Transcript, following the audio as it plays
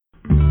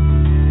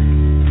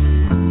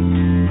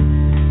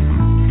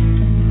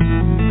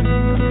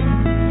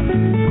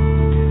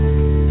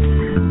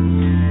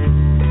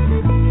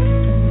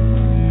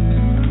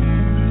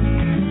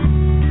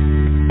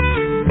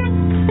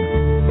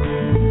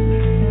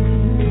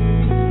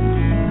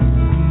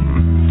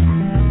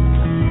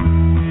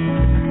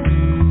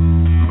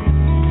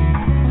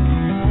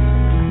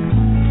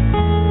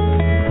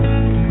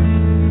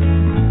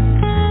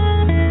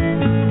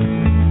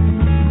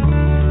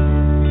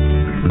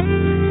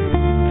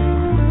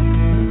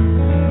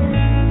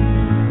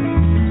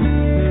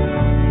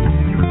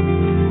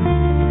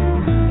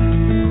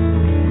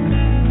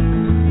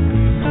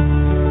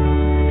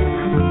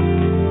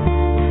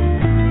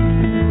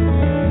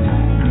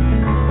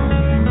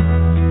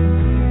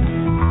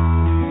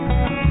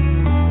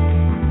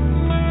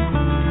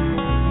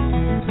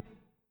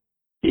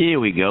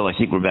we go. I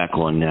think we're back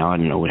on now. I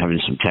don't know. We're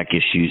having some tech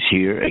issues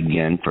here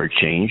again for a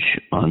change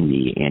on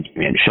the Andy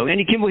Amanda Show.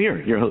 Andy Kimball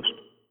here, your host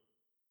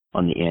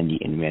on the Andy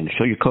and Amanda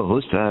Show. Your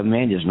co-host,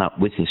 Amanda, is not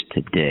with us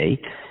today.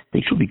 I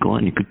think she'll be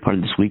gone a good part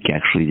of this week,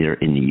 actually, there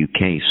in the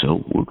UK.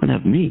 So we're going to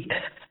have me,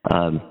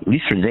 at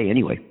least for today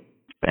anyway.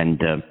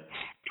 And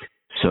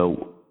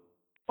so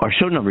our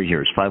show number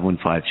here is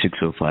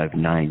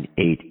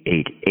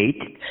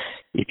 515-605-9888.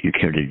 If you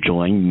care to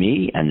join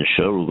me and the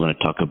show, we're going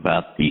to talk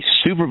about the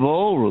Super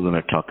Bowl. We're going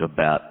to talk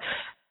about,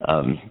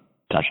 there's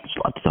a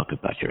lot to talk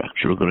about here,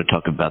 actually. We're going to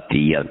talk about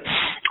the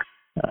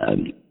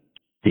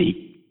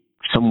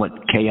somewhat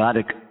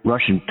chaotic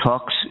Russian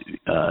talks,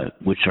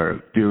 which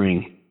are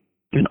veering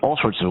in all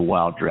sorts of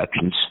wild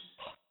directions,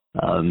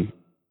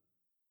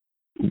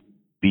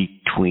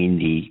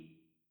 between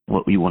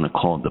what we want to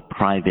call the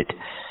private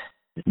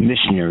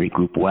missionary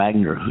group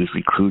Wagner, who's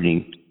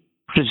recruiting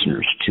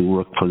prisoners to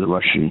work for the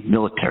Russian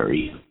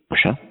military,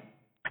 Russia,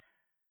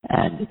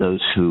 and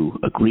those who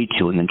agreed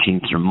to and then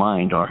changed their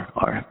mind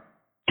are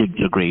dig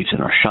their graves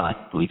and are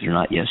shot. Believe it or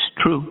not, yes,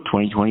 true,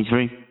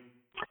 2023.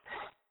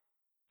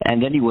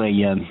 And anyway,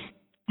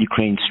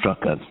 Ukraine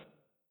struck a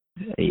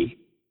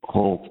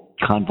whole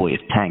convoy of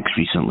tanks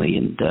recently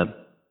and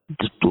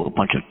just blew a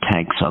bunch of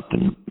tanks up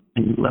and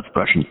left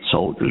Russian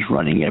soldiers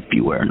running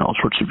everywhere in all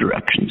sorts of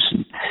directions.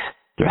 And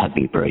they're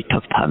having a very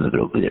tough time of it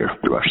over there.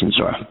 The Russians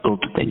are, little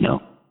did they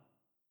know.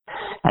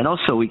 And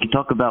also, we can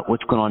talk about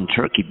what's going on in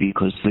Turkey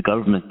because the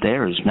government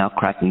there is now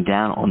cracking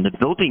down on the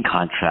building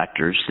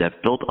contractors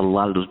that built a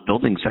lot of those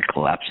buildings that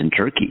collapsed in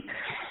Turkey,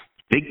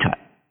 big time.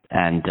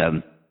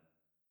 And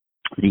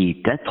the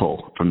death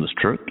toll from those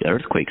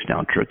earthquakes down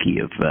in Turkey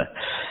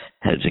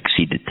has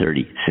exceeded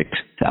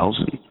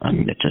 36,000. I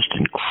mean, that's just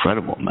an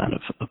incredible amount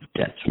of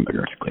deaths from an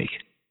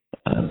earthquake.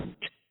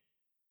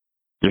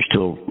 They're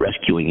still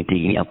rescuing and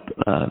digging up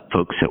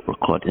folks that were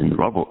caught in the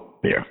rubble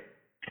there.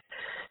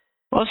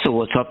 Also,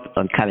 what's up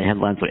on kind of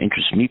headlines that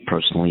interest me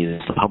personally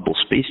is the Hubble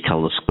Space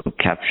Telescope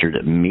captured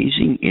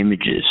amazing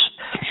images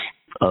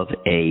of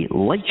a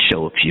light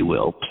show, if you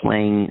will,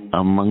 playing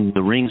among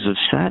the rings of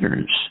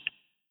Saturn.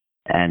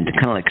 And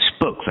kind of like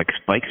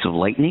spikes of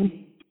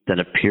lightning that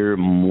appear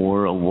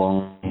more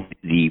along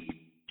the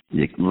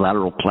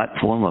lateral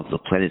platform of the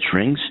planet's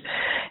rings.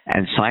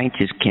 And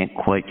scientists can't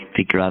quite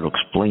figure out or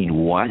explain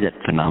why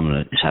that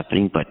phenomenon is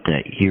happening. But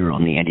here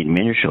on the Andy and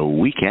Amanda Show,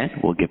 we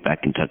can. We'll get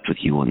back in touch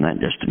with you on that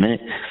in just a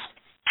minute.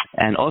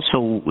 And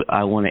also,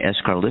 I want to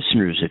ask our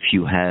listeners if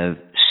you have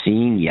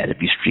seen yet,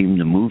 if you streamed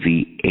the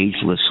movie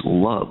Ageless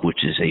Love,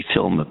 which is a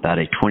film about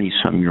a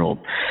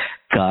 20-some-year-old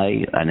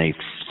guy and a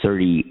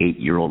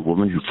 38-year-old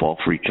woman who fall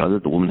for each other.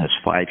 The woman has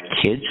 5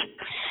 kids,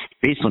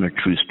 based on a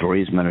true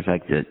story. As a matter of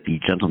fact, the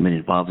gentleman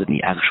involved in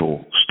the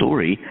actual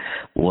story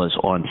was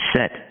on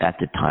set at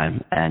the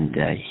time, and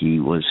he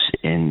was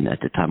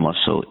at the time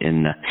also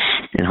in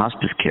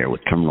hospice care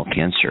with terminal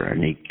cancer,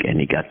 and he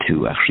got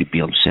to actually be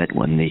on set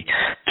when they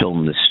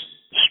filmed this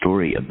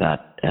story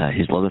about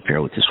his love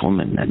affair with this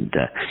woman. And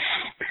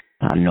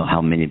I don't know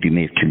how many of you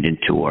may have tuned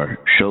into our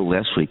show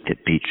last week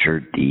that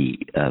featured the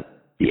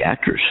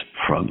actors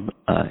from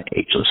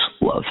Ageless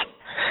Love.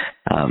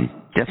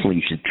 Definitely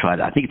you should try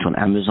that. I think it's on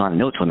Amazon. I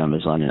know it's on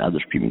Amazon and other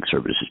streaming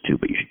services too,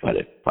 but you should try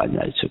to find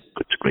that. It's a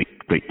great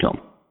film.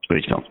 It's a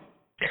great film.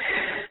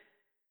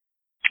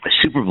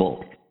 Super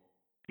Bowl.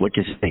 What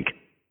do you think?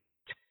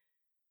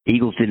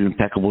 Eagles did an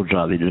impeccable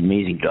job. They did an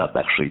amazing job,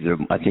 actually.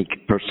 I think,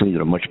 personally,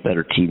 they're a much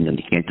better team than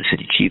the Kansas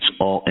City Chiefs.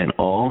 All in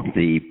all,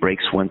 the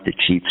breaks went the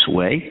Chiefs'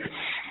 way.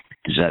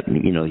 Does that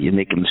mean, you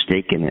make a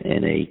mistake in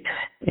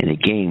a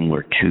game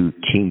where two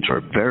teams are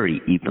very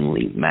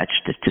evenly matched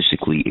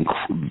statistically,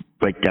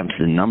 right down to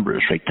the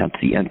numbers, right down to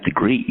the nth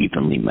degree,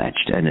 evenly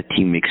matched, and a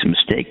team makes a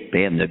mistake,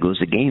 bam, there goes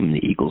the game. And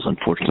the Eagles,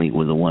 unfortunately,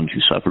 were the ones who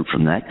suffered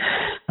from that.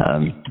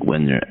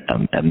 When their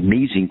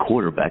amazing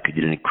quarterback who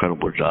did an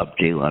incredible job,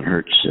 Jalen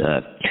Hurts,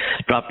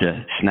 dropped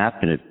a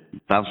snap and it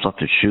bounced off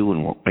the shoe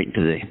and went right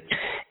into the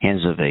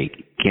hands of a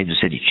Kansas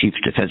City Chiefs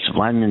defensive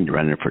lineman,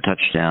 ran in for a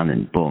touchdown,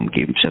 and boom,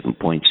 gave him 7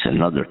 points.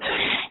 Another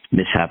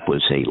mishap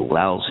was a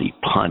lousy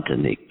punt,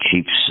 and the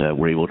Chiefs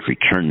were able to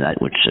return that,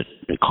 which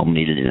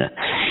culminated in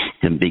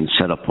them being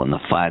set up on the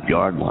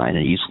 5-yard line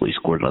and easily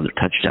scored another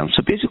touchdown.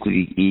 So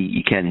basically,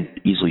 you can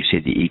easily say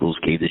the Eagles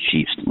gave the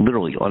Chiefs,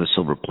 literally on a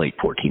silver plate,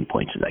 14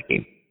 points in that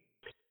game.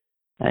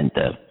 And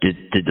did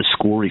the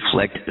score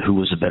reflect who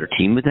was a better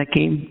team with that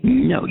game?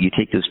 No. You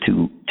take those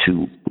two.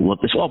 Well,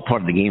 it's all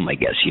part of the game, I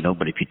guess,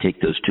 But if you take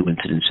those two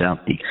incidents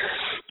out, the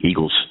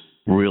Eagles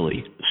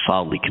really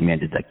solidly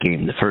commanded that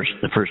game. The first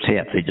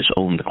half, they just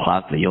owned the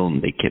clock. They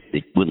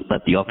wouldn't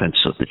let the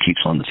offense of the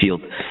Chiefs on the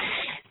field.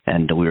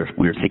 And we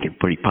were thinking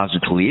pretty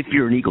positively, if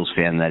you're an Eagles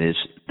fan, that is,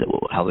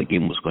 how the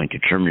game was going to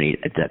terminate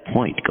at that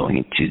point, going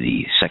into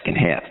the second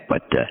half.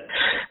 But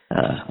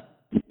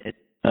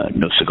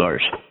no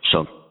cigars.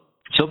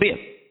 So be it.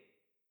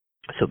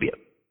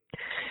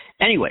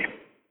 Anyway,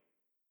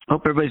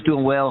 hope everybody's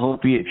doing well.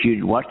 Hope if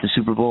you watched the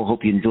Super Bowl,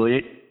 hope you enjoyed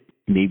it.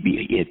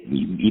 Maybe you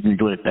even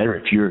enjoyed it better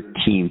if your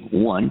team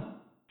won,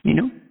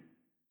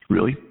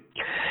 really.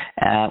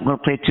 I'm going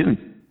to play a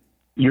tune.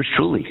 Yours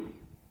truly.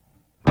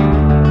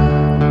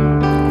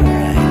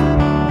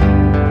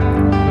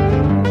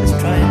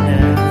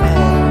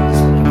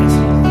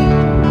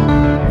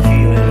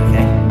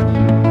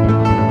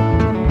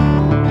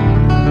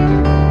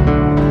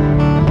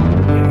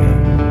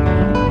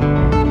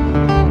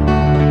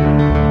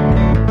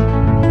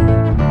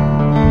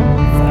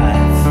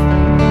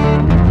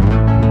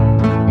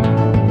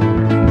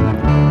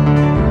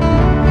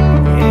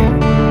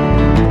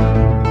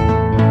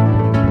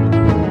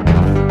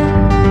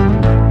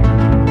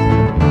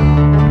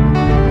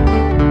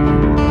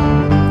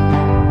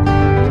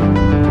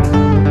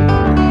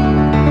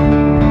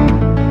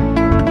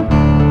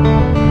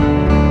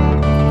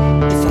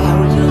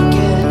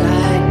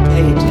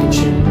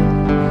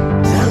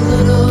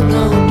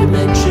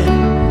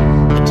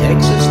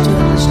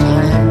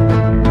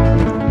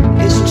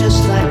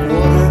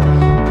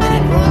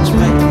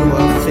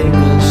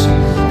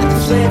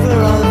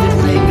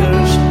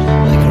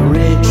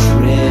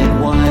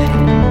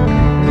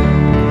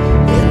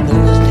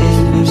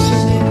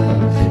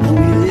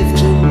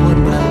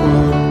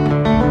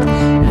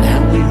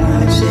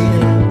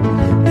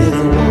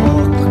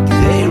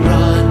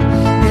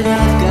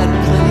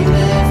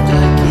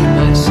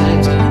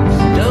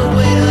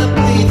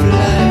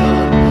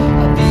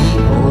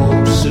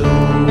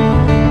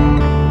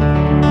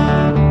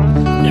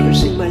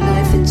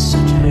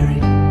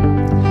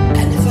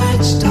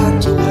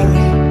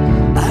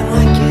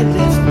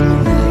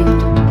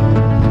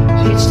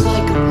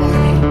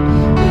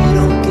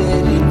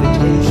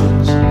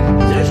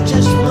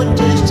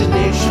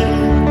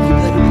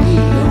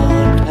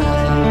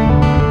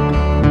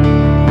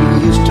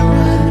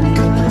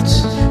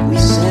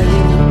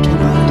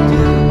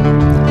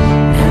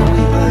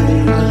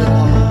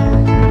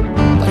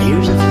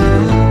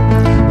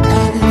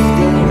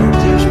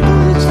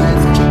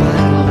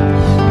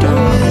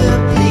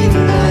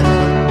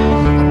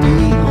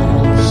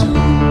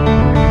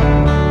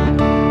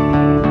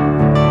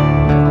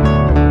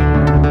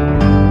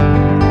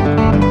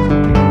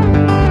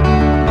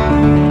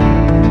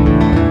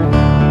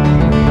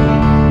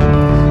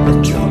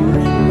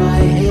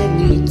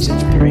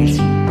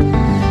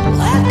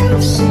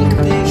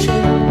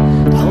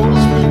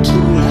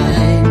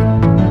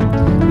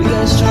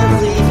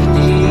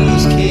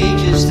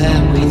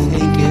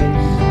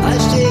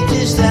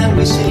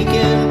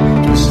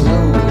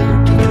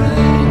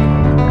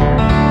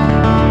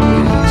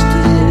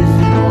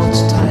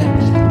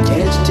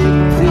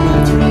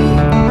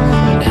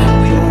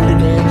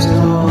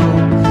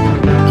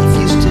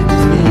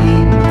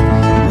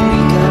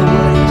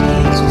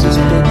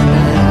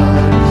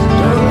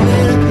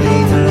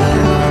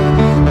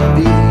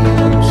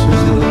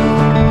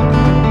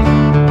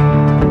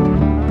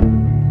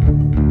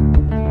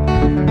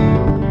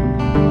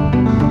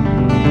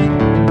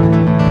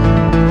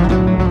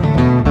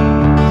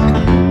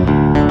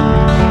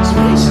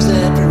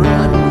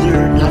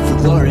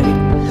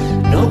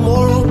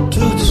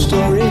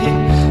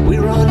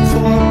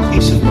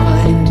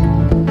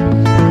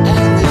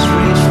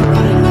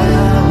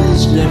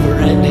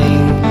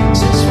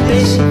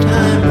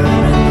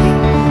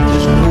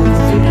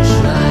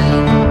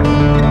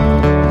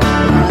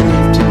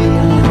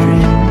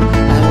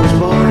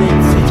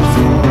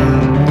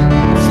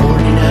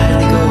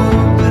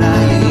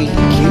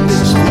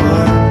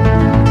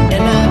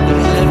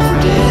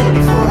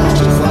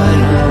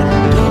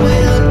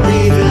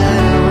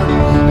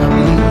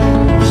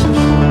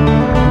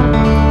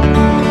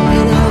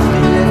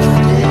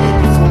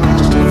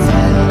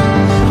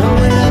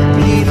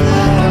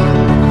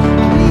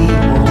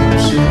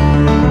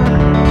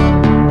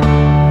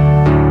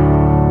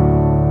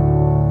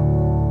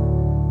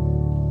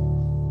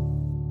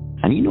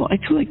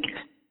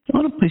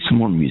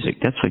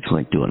 That's what I feel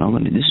like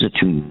doing. This is a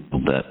tune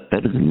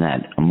better than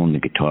that. I'm on the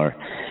guitar,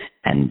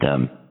 and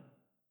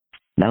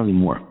not only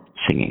more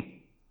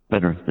singing,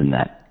 better than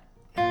that.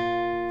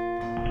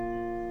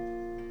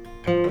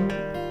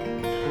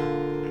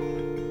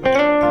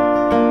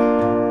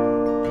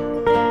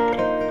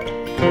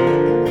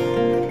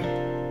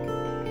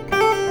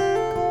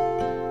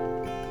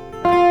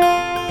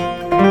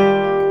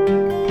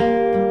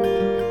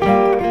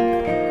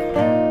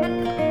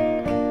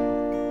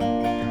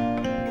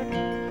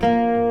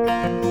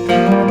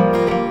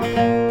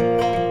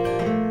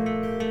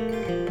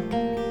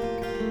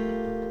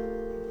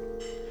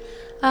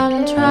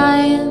 I'm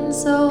trying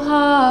so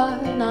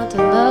hard not to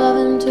love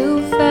him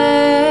too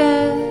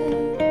fast.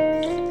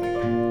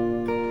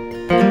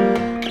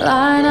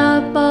 Line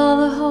up all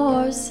the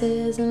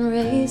horses and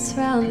race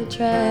round the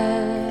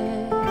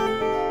track.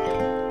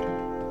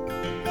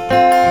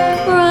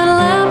 Run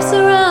laps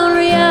around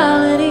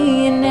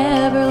reality and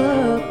never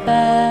look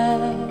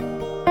back.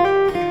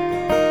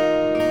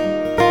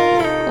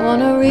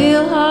 Want a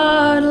real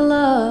hard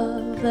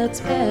love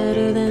that's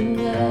better than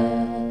that.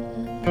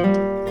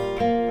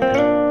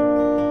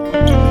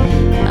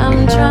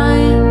 I'm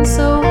trying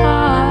so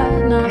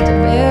hard not to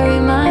bury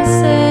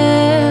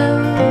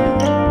myself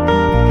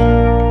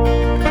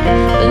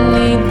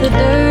beneath the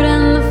dirt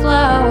and the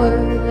flowers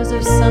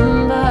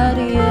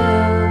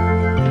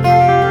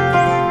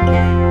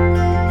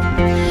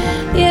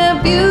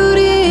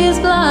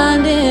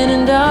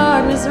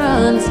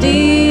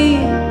deep.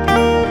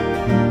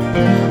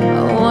 I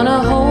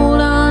wanna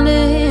hold on to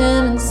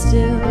him and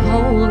still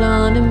hold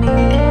on to me.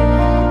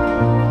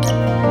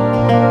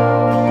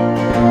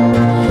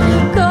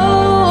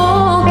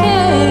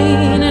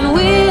 Cocaine and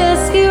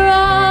whiskey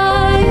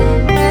rye,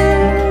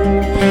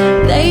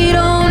 they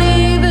don't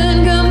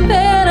even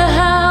compare to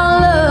how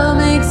love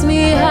makes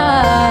me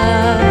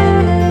high.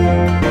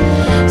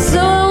 So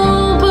I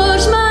won't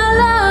push my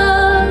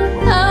luck,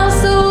 I'll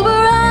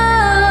sober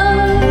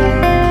up.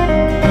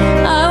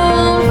 I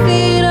won't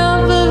feed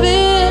off of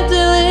it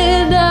till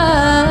it dies.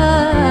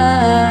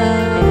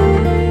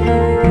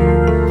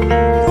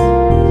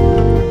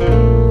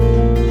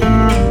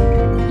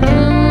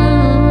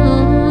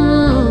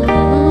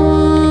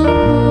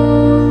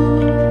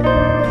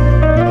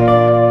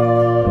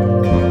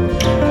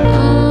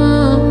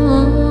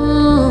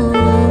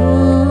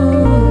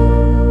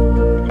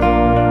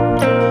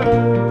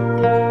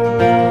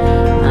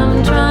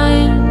 I'm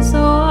trying so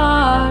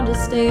hard to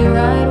stay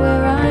right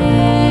where I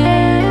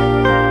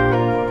am.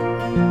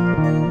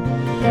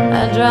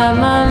 I drive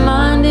my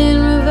mind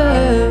in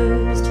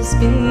reverse to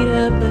speed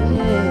up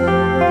ahead.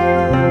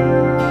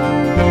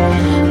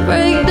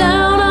 Break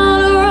down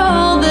on a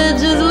road that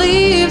just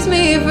leaves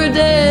me for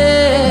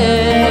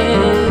dead.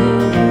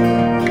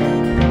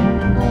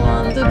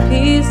 Want the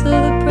peace of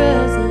the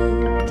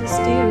present to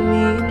steer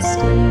me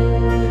instead.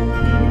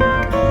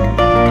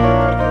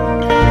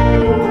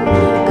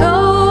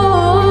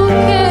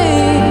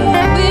 Cocaine,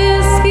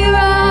 whiskey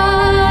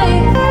rye,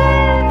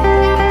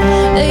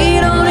 they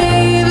don't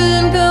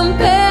even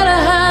compare to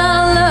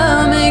how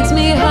love makes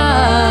me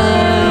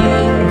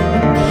high.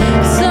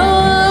 So I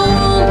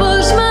won't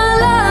push my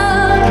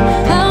luck,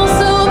 I'll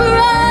sober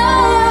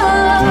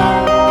up.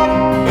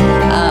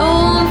 I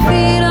won't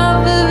feed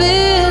off of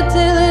it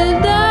till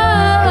it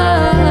dies.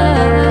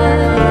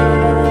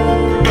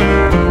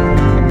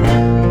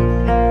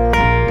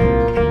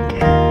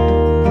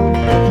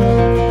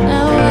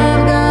 Now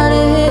I've got a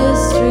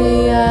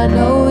history, I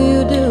know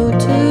you do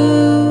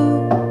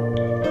too.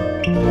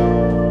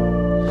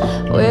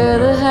 Where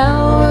the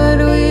hell would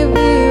we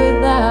be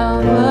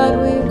without what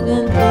we've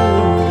been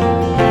through?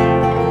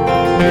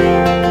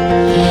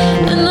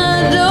 And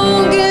I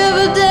don't give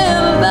a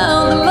damn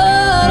about the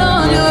mud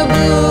on your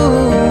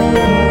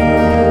boots.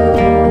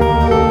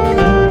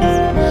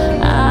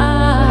 I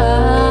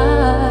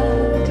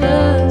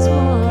just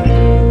want you.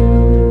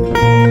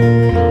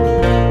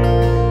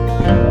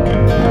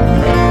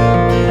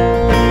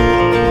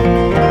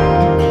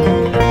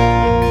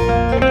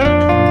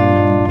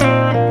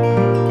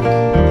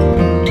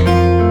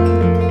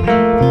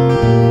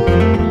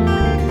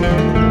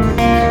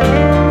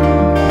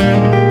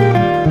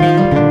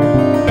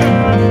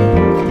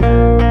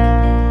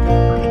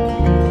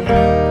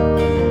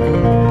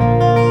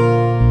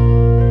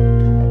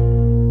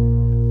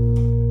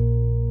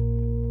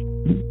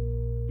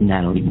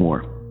 Natalie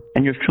Moore,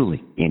 and yours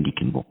truly, Andy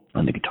Kimball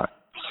on the guitar.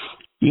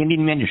 The Andy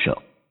and Amanda Show.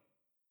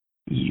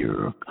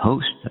 Your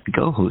host,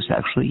 co-host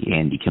actually,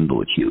 Andy Kimball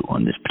with you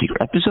on this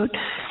particular episode.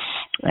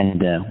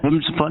 And we're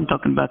having some fun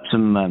talking about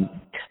some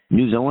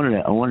news. I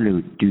wanted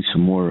to do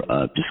some more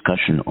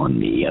discussion on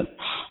the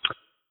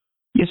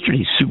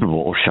yesterday's Super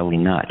Bowl, or shall we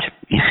not?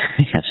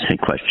 That's the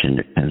question.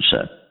 Depends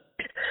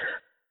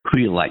who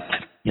you liked.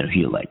 Who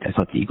you liked. I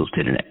thought the Eagles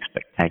did a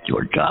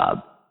spectacular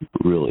job.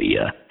 Really,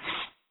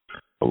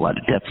 a lot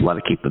of depth, a lot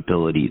of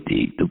capability.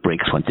 The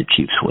breaks went the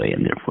Chiefs' way,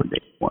 and therefore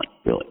they won,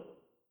 really.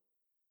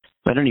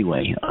 But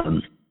anyway,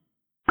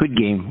 good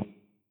game.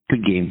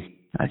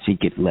 I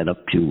think it led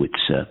up to its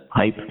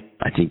hype.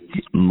 I think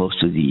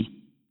most of the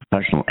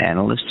professional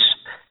analysts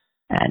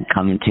and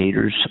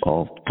commentators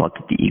all thought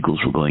that the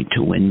Eagles were going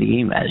to win the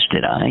game, as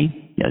did I.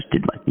 As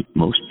did I think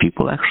most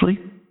people, actually.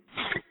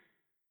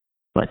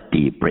 But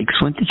the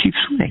breaks went the Chiefs'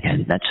 way,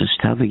 and that's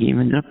just how the game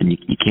ended up. And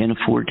you can't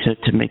afford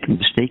to make a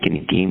mistake in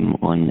a game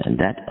on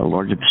a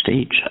large of a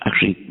stage.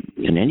 Actually,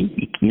 in any,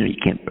 you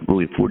can't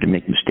really afford to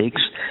make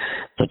mistakes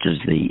such as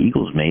the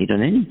Eagles made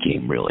on any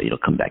game, really. It'll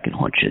come back and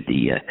haunt you.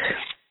 The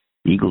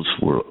Eagles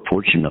were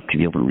fortunate enough to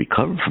be able to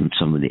recover from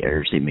some of the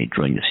errors they made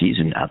during the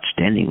season,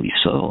 outstandingly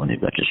so, and they've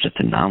got just a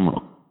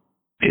phenomenal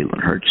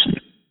Jalen Hurts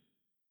and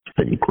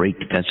great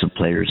defensive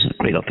players and a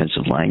great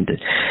offensive line.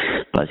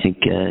 But I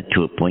think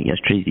to a point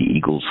yesterday, the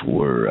Eagles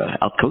were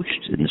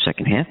outcoached in the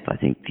second half. I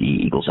think the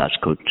Eagles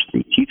outcoached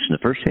the Chiefs in the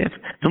first half.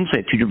 It's almost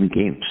like two different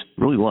games.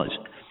 It really was.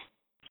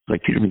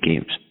 Like two different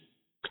games.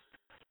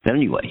 But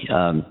anyway,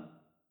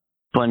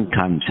 fun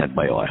times had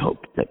by all. I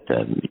hope that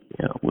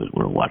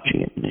we're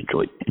watching it and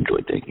enjoyed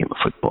the game of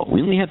football.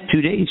 We only have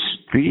 2 days.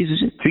 3 days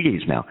is it? 3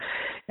 days now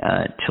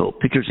till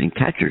pitchers and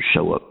catchers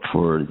show up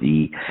for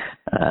the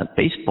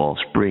baseball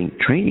spring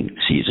training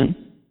season.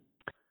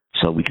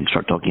 So we can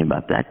start talking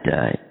about that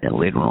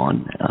later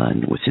on.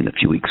 And within a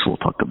few weeks, we'll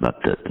talk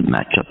about the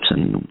matchups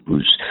and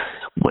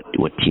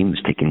what team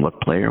is taking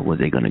what player, where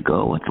they're going to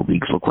go, what the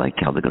leagues look like,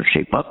 how they're going to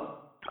shape up.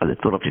 Are the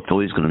Philadelphia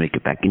Phillies going to make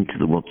it back into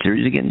the World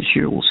Series again this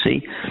year? We'll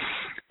see.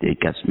 They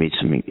made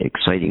some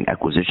exciting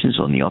acquisitions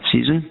on the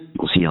offseason.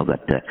 We'll see how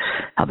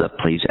that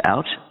plays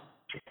out.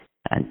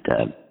 And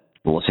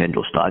the Los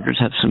Angeles Dodgers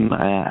have some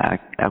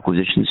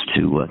acquisitions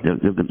too.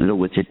 They're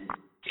with it.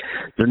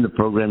 They're in the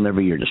program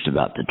every year, just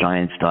about. The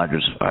Giants,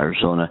 Dodgers,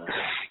 Arizona,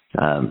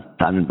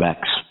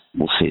 Diamondbacks.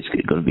 We'll see. It's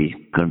going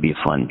to be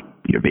a fun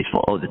year of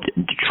baseball. Oh, the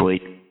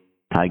Detroit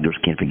Tigers.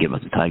 Can't forget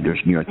about the Tigers.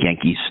 New York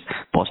Yankees,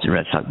 Boston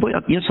Red Sox. Boy,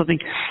 you know something?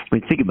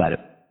 When you think about it,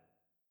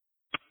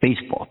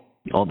 baseball,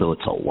 although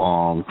it's a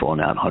long,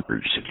 drawn-out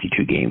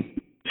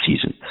 162-game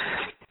season,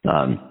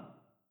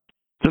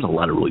 there's a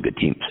lot of really good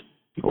teams.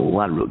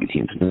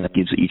 And that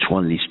gives each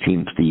one of these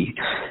teams the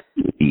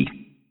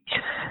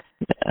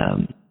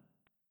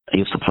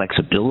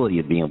flexibility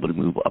of being able to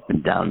move up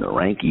and down the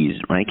rankings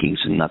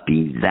and not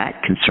being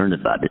that concerned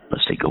about it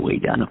unless they go way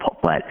down and fall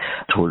flat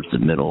towards the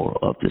middle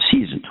of the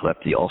season. So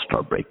after the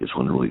All-Star break is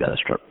when we really got to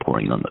start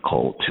pouring on the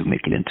coal to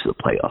make it into the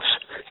playoffs.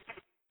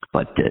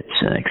 But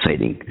it's an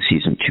exciting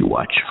season to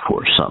watch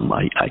for some.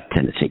 I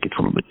tend to think it's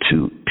a little bit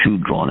too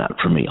drawn out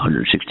for me.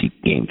 160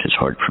 games is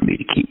hard for me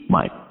to keep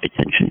my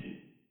attention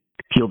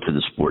peeled to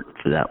the sport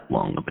for that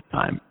long of a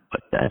time.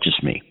 But that's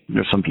just me.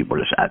 There's some people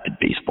who are just avid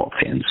baseball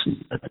fans.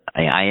 And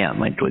I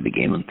am. I enjoy the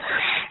game and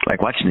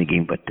like watching the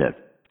game, but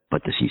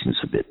the season's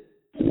a bit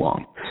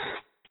long.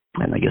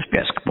 And I guess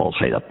basketball's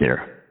right up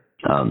there.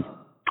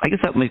 I guess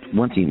that makes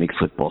one thing makes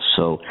football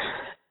so,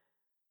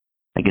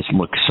 I guess,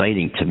 more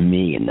exciting to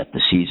me, in that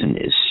the season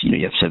is,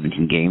 you have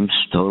 17 games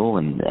total,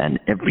 and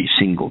every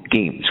single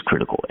game is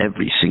critical.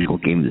 Every single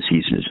game of the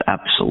season is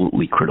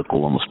absolutely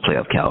critical, almost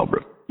playoff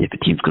caliber, if a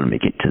team's going to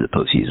make it to the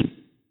postseason.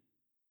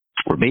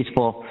 Or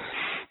baseball,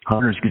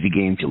 160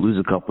 games, you lose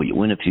a couple, you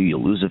win a few, you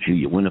lose a few,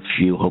 you win a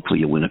few, hopefully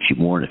you win a few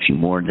more and a few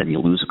more, then you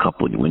lose a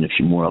couple and you win a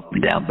few more, up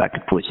and down, back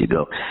and forth you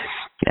go.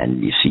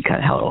 And you see kind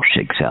of how it all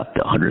shakes out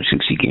the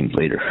 160 games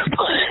later.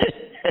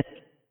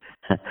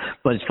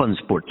 But it's fun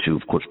sport to,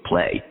 of course,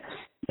 play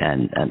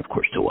and of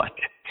course, to watch.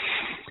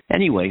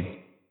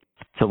 Anyway,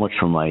 so much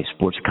for my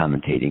sports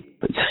commentating.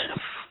 But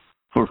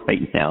for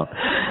right now,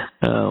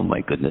 oh,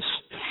 my goodness.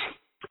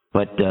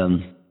 But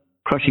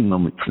crushing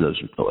moment for those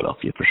in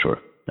Philadelphia, for sure.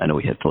 I know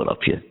we have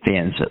Philadelphia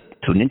fans that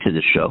tune into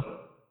this show.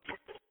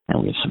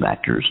 And we have some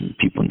actors and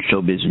people in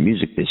showbiz and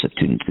music biz that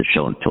tune into the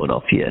show in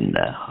Philadelphia. And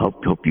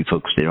hope you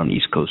folks there on the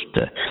East Coast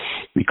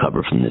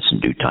recover from this in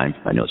due time.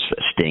 I know it's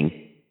a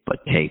sting. But,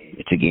 hey,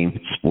 it's a game,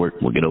 it's a sport.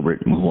 We'll get over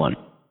it and move on.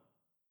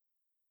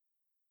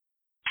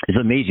 It's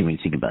amazing when you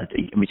think about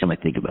it. Every time I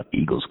think about the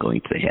Eagles going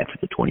to the half with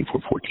the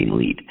 24-14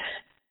 lead.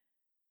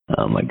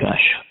 Oh, my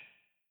gosh.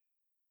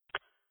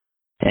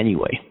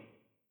 Anyway,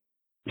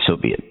 so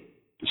be it.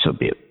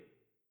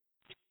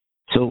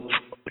 So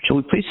shall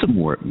we play some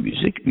more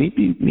music?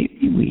 Maybe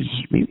we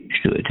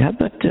should. How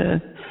about,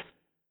 let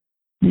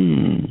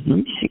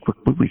me think.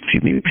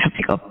 Maybe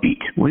something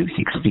upbeat. What do you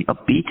think? Something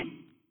upbeat?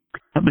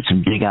 How about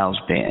some Big Al's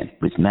band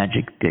with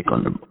Magic Dick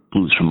on the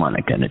blues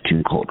harmonica and a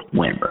tune called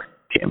Whammer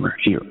Jammer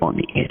here on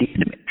the Andy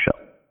Intimate Show.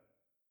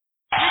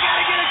 You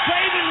gotta get it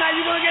crazy tonight.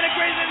 You wanna get it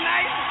crazy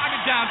tonight? I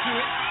get down to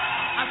it.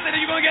 I said,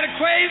 are you gonna get it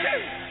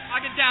crazy?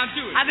 I get down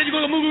to it. I said, you're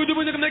gonna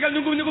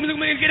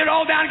get it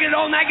all down, get it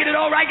all night, get it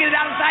all right, get it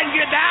out of sight and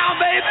get it down,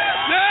 baby.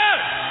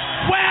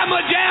 Yeah.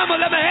 Whammer Jammer,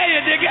 let me hear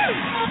you, dig it.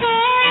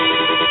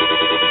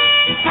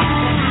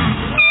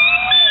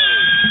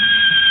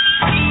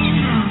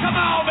 Come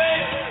on, baby.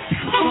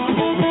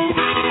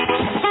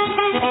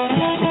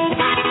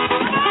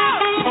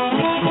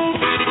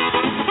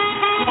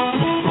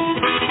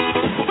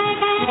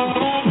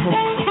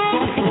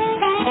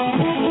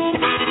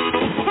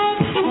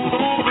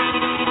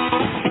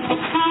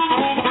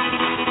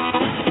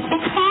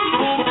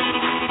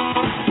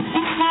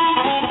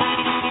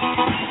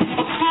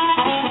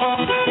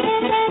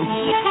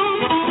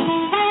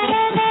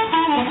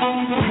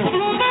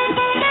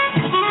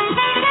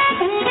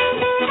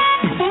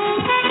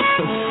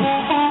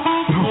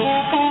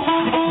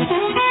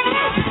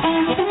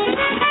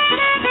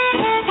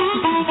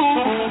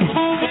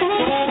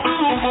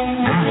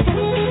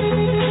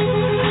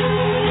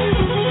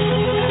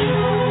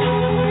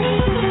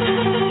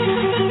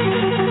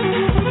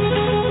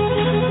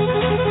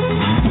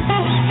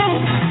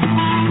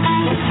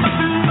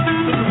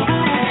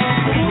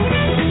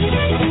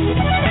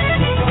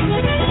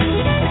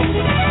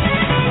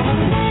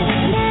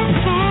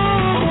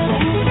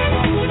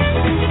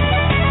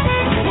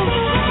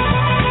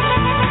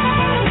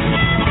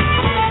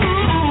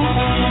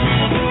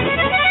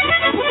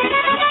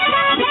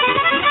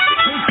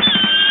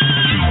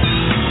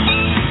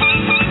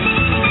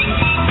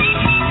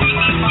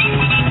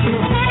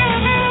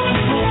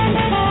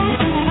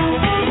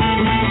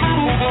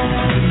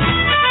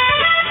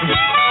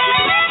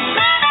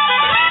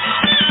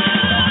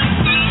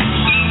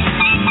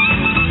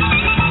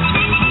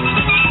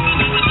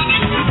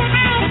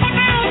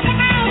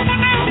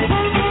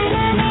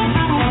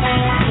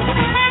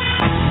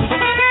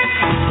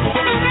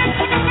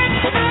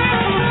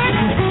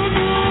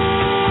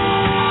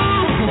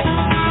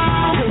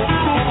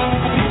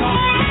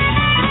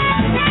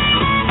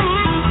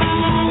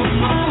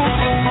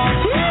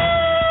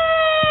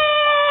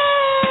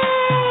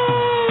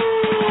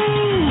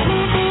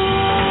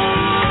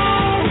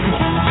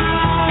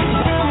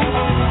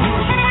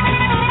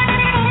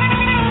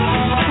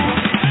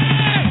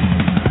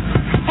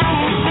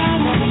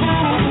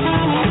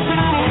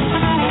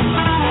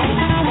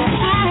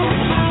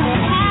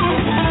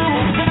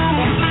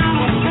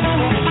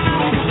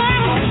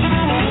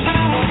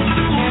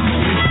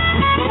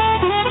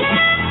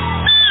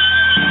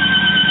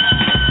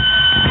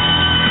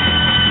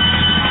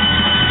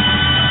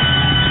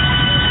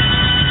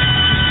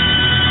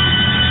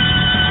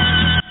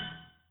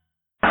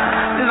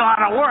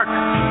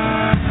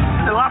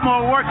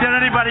 work than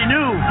anybody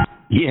knew.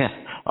 Yeah,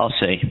 I'll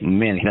say,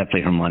 man, can I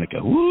play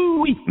harmonica?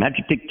 Woo-wee,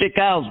 Magic Dick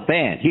Al's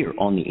band here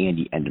on the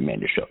Andy and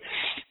Amanda Show.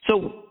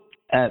 So,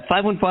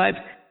 515-605-9888.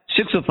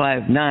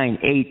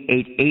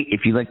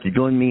 If you'd like to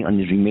join me on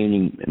these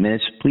remaining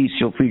minutes, please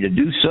feel free to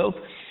do so.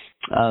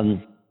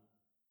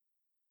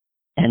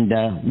 And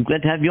I'm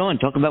glad to have you on.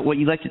 Talk about what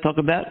you'd like to talk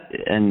about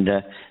and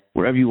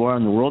wherever you are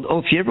in the world. Oh,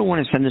 if you ever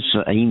want to send us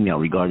an email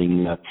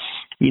regarding,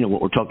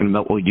 what we're talking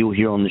about, what we do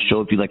here on the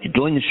show, if you'd like to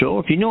join the show,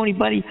 or if you know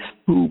anybody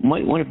who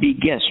might want to be a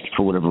guest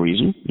for whatever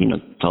reason,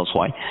 tell us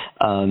why.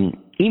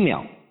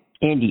 Email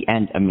Andy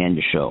and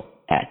Amanda Show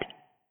at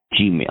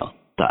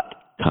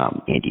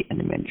gmail.com. Andy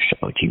and Amanda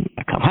Show at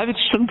gmail.com. I have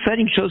some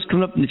exciting shows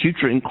coming up in the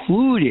future,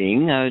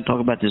 including, talk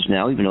about this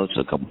now, even though it's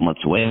a couple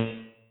months away,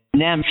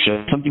 NAMM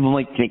show. Some people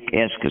might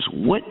ask us,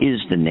 what is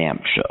the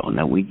NAMM show?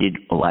 Now, we did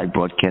a live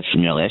broadcast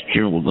from there last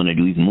year, and we're going to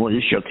do even more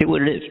this year. I'll tell you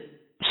what it is.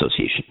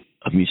 Association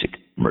of Music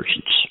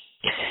Merchants.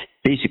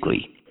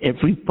 Basically,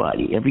 every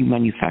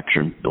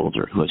manufacturer and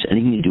builder who has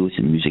anything to do with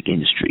the music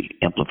industry,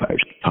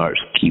 amplifiers, guitars,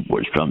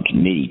 keyboards, drums,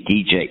 MIDI,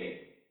 DJ,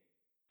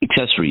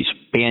 accessories,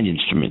 band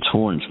instruments,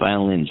 horns,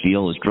 violins,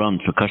 violas,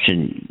 drums,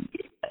 percussion,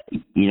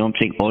 I'm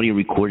saying audio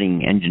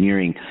recording,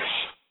 engineering,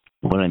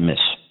 what I miss.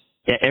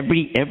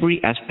 Every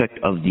aspect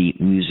of the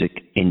music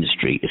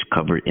industry is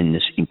covered in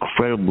this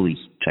incredibly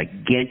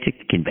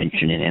gigantic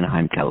convention in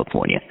Anaheim,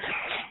 California.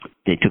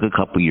 They took a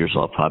couple years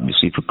off,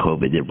 obviously, for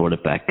COVID. They brought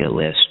it back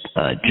last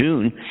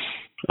June,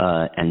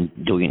 and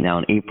doing it now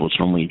in April. It's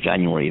normally a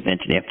January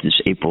event, and after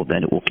this April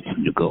event, it will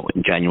continue to go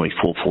in January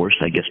full force.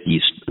 I guess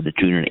the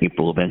June and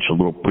April events are a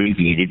little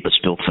abbreviated, but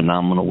still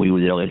phenomenal. We were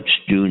there last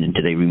June and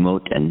today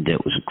remote, and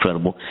it was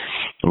incredible.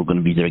 We're going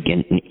to be there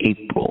again in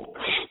April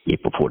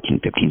 14,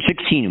 15,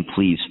 16, and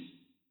please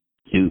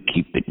do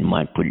keep it in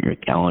mind, put it in your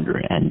calendar,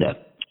 and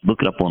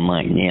look it up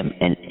online, NAMM,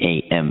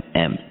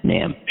 N-A-M-M,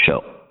 NAMM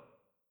show.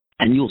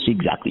 And you'll see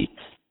exactly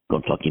what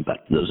I'm talking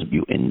about. For those of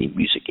you in the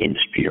music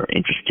industry or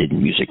interested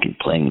in music and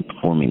playing and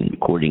performing and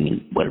recording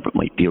and whatever it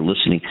might be or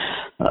listening,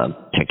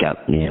 check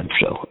out the NAMM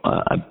show.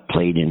 I've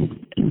played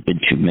and been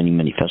to many,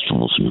 many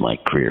festivals in my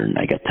career, and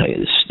I got to tell you,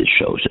 this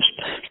show is just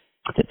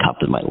at the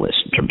top of my list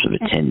in terms of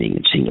attending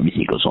and seeing everything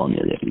that goes on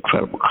there. They have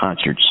incredible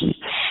concerts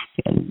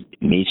and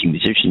amazing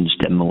musicians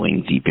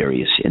demoing the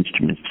various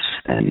instruments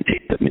and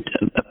equipment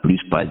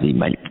produced by the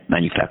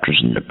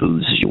manufacturers in their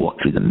booths as you walk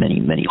through the many,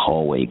 many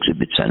hallway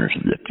exhibit centers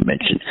of the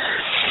convention.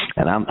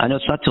 And I know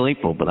it's not till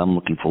April, but I'm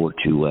looking forward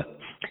to,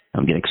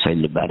 I'm getting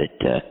excited about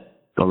it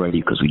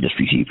already because we just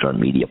received our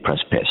media press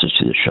passes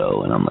to the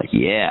show, and I'm like,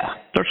 yeah,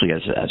 especially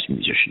as a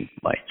musician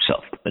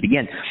myself. But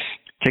again,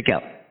 check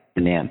out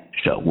the NAMM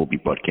show. We'll be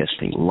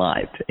broadcasting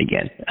live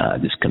again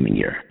this coming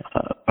year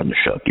on the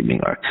show,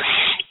 giving our,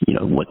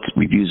 what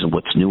reviews of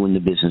what's new in the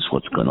business,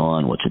 what's going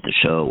on, what's at the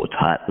show, what's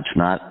hot, what's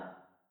not,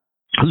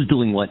 who's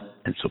doing what,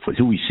 and so forth.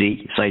 Who we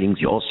see, sightings.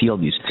 You all see all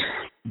these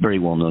very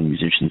well-known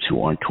musicians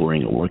who aren't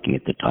touring or working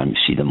at the time. You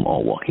see them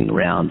all walking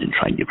around and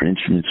trying different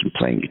instruments and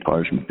playing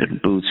guitars in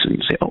different booths, and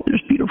you say, oh,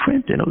 there's Peter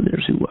Frampton, oh,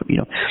 there's who,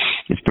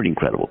 it's pretty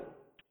incredible.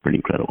 Pretty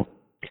incredible.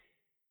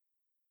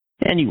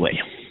 Anyway,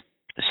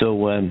 so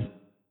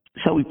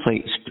we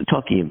play,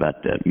 talking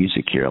about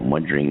music here, I'm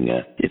wondering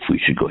if we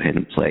should go ahead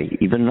and play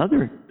even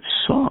another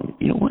song.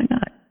 Why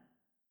not?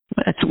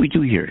 That's what we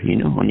do here,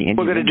 on the Andy.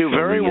 We're going to do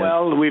very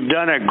well. We've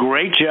done a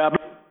great job.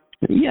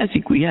 Yeah, I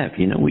think we have.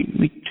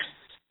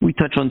 We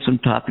touch on some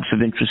topics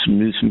of interest, some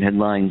news, some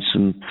headlines,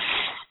 some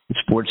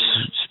sports.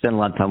 Spend a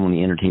lot of time on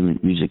the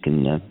entertainment, music,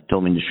 and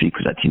film industry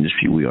because that's the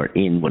industry we are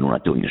in when we're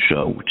not doing the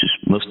show, which is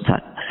most of the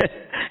time.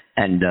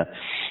 And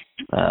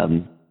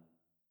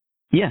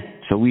yeah,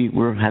 so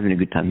we're having a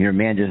good time here.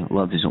 Amanda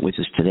Love isn't with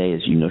us today.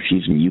 As you know,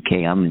 she's in the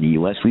UK. I'm in the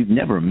US. We've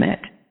never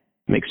met.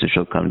 Makes the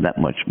show kind of that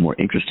much more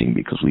interesting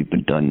because we've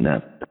been done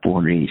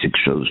 486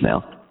 shows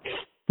now.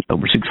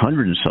 Over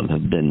 600 and some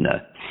have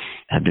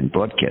been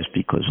broadcast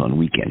because on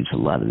weekends a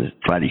lot of the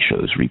Friday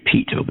shows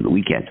repeat over the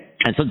weekend,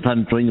 and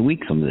sometimes during the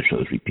week some of the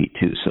shows repeat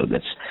too. So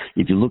that's,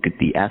 if you look at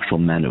the actual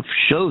amount of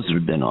shows that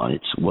have been on,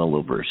 it's well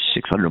over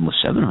 600,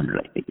 almost 700,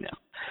 I think now.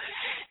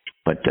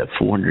 But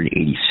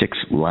 486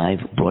 live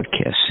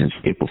broadcasts since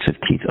April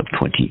 15th of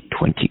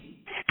 2020.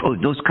 Oh,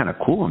 those kind of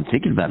cool. I'm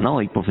thinking about now.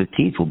 April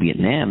 15th will be at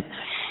NAMM,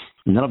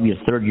 and that'll be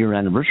a third-year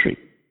anniversary.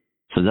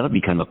 So that'll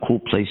be kind of a cool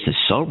place to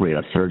celebrate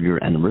our third-year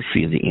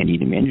anniversary of the Andy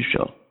and Amanda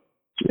Show.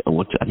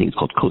 I think it's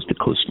called Coast to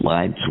Coast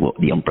Live, is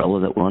the umbrella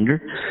that we're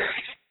under.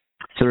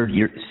 Third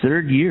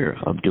year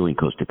of doing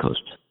Coast to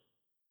Coast.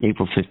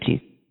 April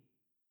 15th.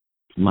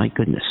 My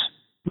goodness.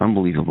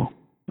 Unbelievable.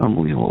 A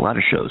lot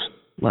of shows.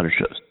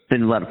 It's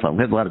been a lot of fun.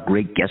 We have a lot of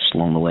great guests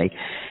along the way,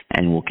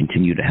 and we'll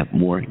continue to have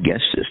more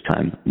guests as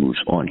time moves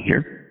on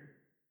here.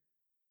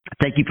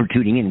 Thank you for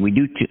tuning in. We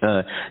do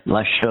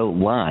last show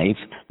live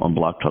on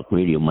Blog Talk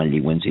Radio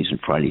Monday, Wednesdays, and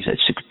Fridays at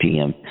 6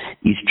 p.m.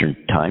 Eastern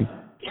Time.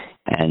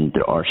 And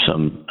there are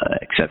some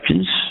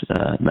exceptions.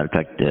 Matter of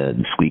fact,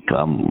 this week,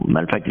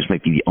 this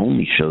might be the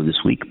only show this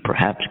week,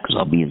 perhaps, because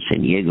I'll be in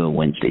San Diego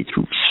Wednesday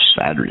through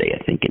Saturday,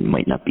 I think, and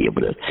might not be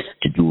able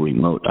to do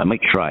remote. I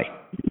might try,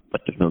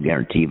 but there's no no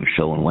guarantee of a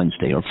show on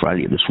Wednesday or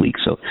Friday of this week.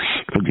 So,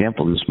 for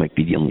example, this might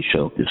be the only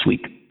show this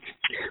week.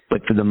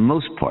 But for the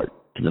most part,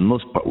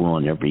 we're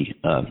on every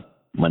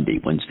Monday,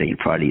 Wednesday, and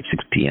Friday at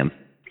 6 p.m.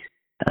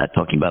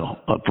 Talking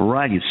about a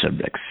variety of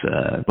subjects,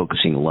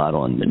 focusing a lot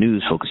on the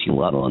news, focusing a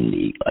lot on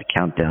the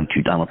countdown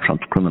to Donald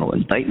Trump's criminal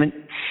indictment,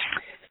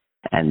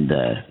 and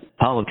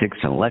politics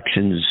and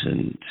elections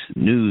and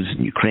news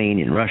in Ukraine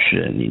and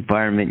Russia and the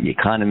environment and the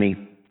economy,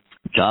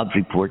 jobs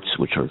reports,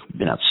 which have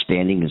been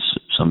outstanding, as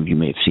some of you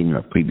may have seen in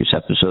our previous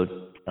episode.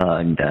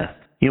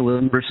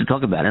 We're numbers to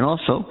talk about. And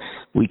also,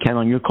 we count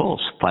on your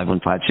calls.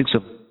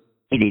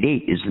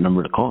 515-60888 is the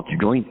number to call to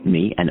join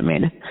me and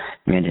Amanda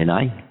and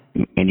I,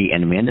 Andy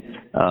and Amanda.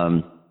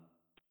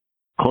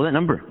 Call that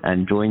number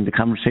and join the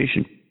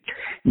conversation.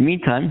 In the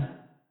meantime,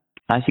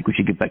 I think we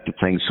should get back to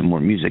playing some more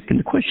music. And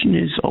the question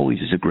is always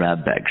is a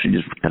grab bag. So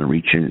just kind of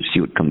reach in and see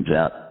what comes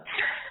out.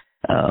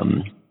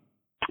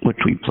 What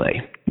should we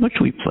play?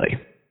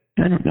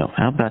 I don't know.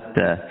 How about,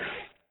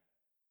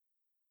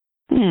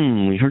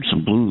 we heard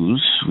some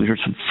blues. We heard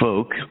some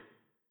folk.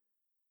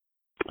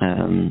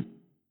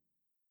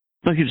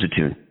 Here's a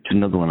tune. It's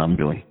another one I'm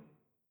doing.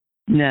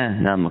 Nah,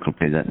 I'm not going to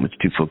play that. It's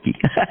too folky.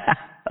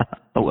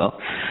 Oh, well.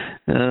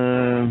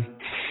 How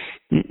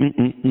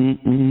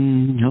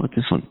about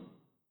this one?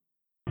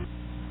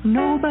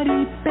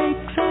 Nobody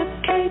bakes a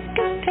cake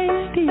as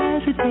tasty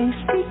as a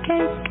tasty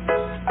cake.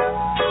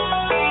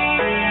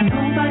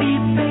 Nobody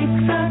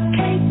bakes a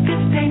cake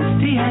as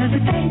tasty as a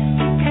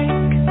tasty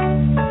cake.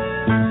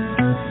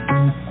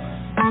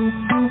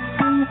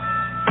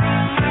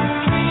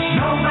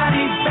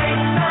 Nobody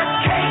bakes a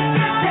cake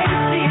as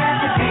tasty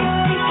as a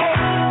tasty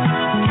cake.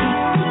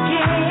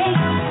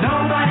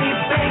 Nobody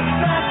bakes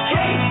a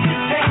cake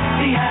as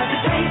tasty as a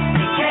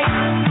tasty cake.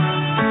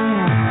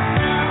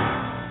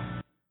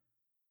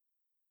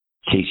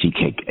 Tasty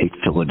Cake, a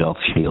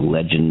Philadelphia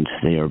legend.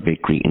 They are a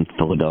bakery in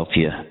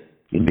Philadelphia,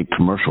 a big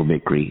commercial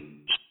bakery,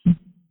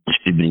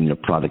 distributing their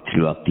product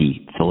throughout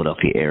the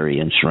Philadelphia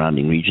area and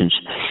surrounding regions.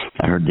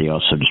 I heard they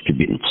also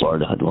distribute in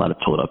Florida. A lot of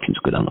Philadelphians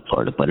go down to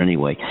Florida. But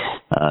anyway,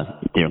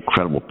 they're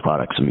incredible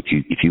products. I mean,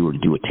 if you were to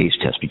do a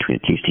taste test between a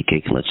Tasty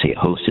Cake and, let's say, a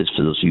Hostess,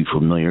 for those of you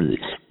familiar,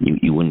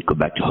 you wouldn't go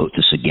back to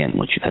Hostess again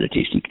once you've had a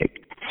Tasty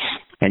Cake.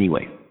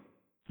 Anyway,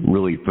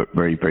 really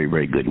very, very,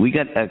 very good. We're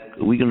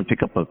going to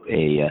pick up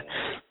a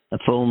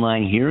phone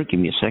line here. Give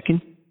me a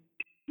second.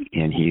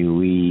 And here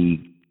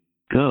we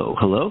go.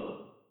 Hello?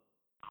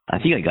 I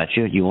think I got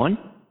you. You on?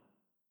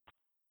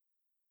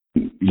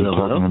 You're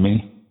talking to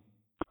me?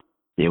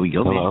 There we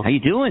go, Hello? man. How you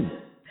doing?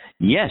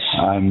 Yes.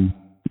 I'm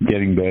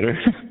getting better.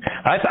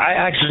 I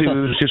actually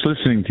was just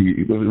listening to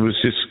you. Was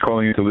just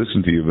calling to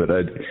listen to you, but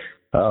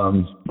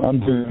I'm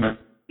doing.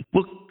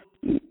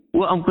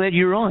 Well, I'm glad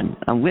you're on.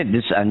 I'm glad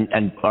this,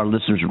 and our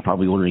listeners are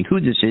probably wondering who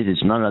this is.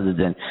 It's none other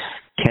than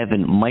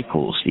Kevan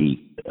Michaels, the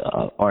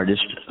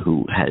artist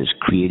who has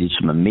created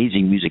some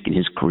amazing music in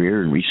his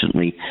career and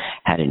recently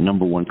had a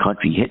 #1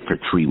 country hit for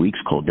 3 weeks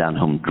called Down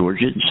Home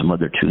Georgia, and some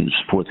other tunes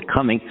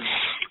forthcoming.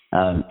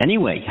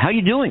 Anyway, how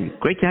you doing?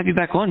 Great to have you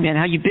back on, man.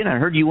 How you been? I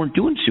heard you weren't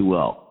doing too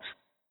well.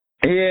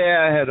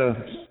 Yeah,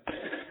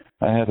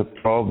 I had a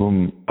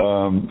problem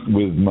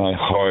with my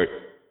heart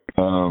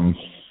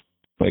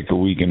like a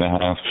week and a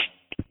half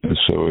or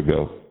so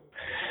ago.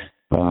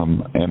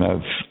 And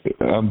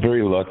I'm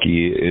very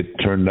lucky. It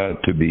turned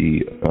out to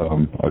be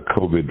a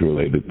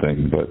COVID-related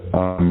thing, but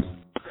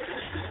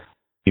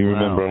you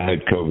remember I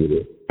had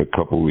COVID a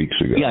couple of weeks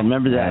ago. Yeah, I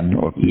remember that.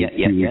 A few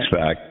weeks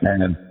back,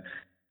 and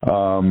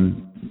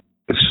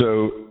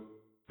so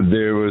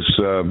there was.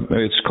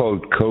 It's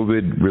called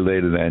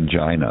COVID-related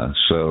angina.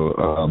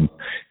 So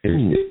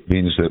it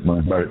means that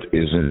my heart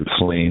is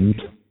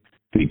inflamed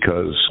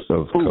because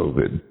of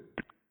COVID.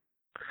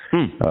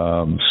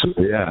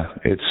 So yeah,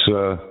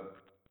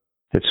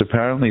 it's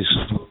apparently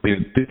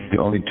the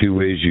only two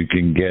ways you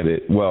can get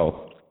it.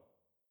 Well,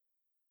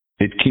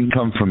 it can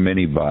come from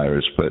any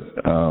virus, but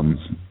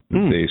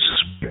they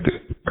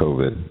suspected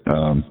COVID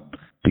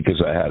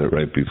because I had it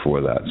right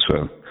before that.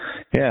 So,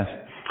 yeah.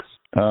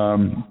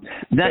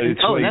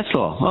 That's all.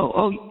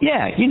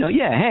 Yeah,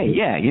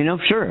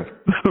 sure.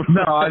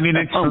 No, I mean,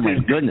 it's, oh my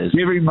goodness.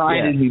 It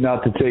reminded me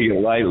not to take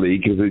it lightly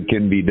because it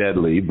can be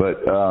deadly,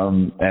 but,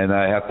 and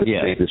I have to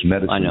take this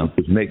medicine. I know.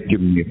 It's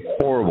giving me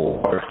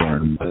horrible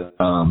heartburn, but,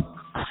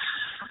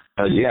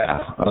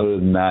 other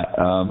than that,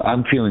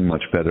 I'm feeling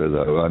much better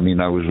though. I mean,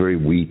 I was very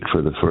weak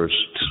for the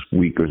first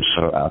week or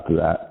so after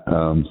that.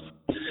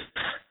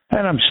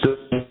 And I'm still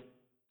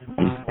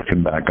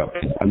working back up.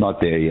 I'm not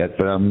there yet,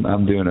 but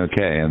I'm doing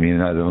okay. I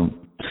mean, I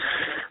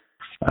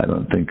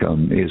don't think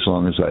as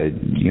long as I,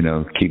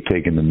 keep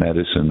taking the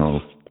medicine,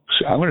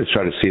 I'm going to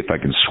try to see if I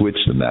can switch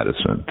the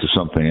medicine to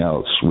something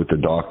else with the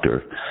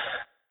doctor.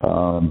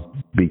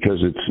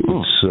 Because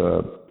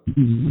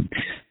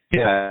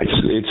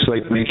it's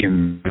like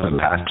making an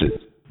acid,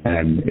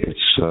 and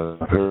it's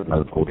hurt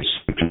my voice.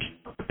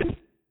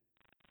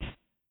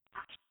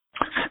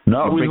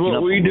 Not with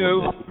what we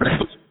do.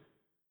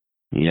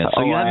 Yeah,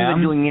 so you haven't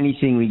been doing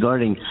anything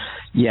regarding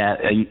Yeah,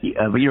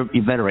 but you're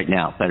better right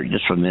now. Better.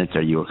 Just for a minute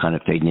there, you were kind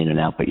of fading in and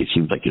out, but it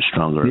seems like you're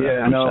stronger.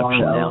 Yeah, no,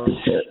 now.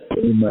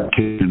 In my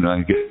kitchen, I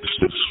guess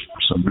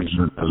for some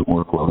reason it doesn't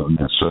work well on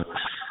this. So,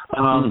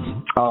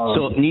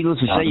 so needless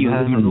to say, you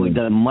haven't really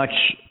done much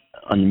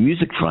on the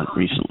music front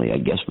recently, I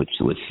guess, with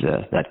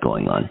that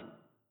going on.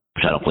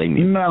 I don't blame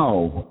you.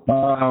 No,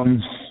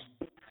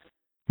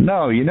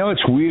 no. You know,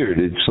 it's weird.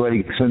 It's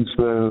like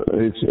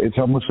it's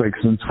almost like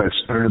since I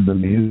started the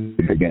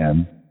music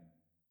again.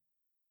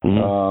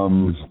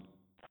 Mm-hmm.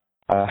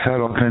 I've had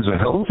all kinds of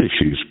health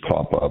issues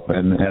pop up,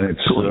 and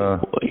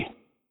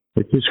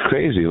it's just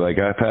crazy. Like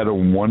I've had a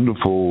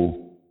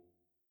wonderful,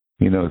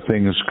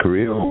 things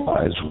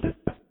career-wise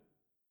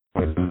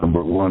with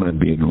number one and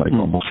being like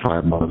almost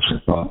 5 months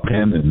in top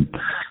 10, and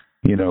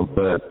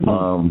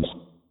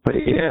but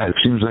yeah, it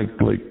seems like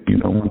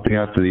one thing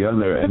after the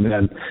other, and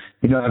then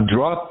I've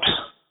dropped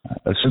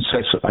since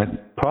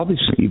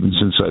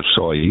since I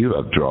saw you,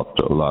 I've dropped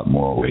a lot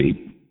more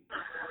weight.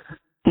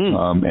 And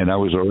I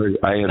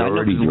had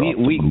already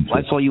dropped.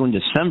 I saw you in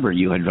December.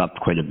 You had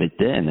dropped quite a bit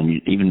then,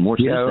 and even more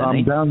since then.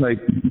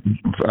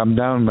 I'm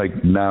down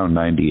like now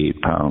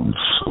 98 pounds.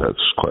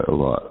 That's quite a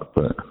lot,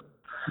 but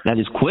that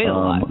is quite a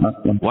lot.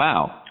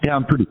 Wow. Yeah,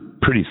 I'm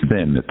pretty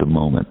thin at the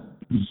moment.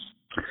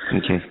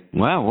 Okay.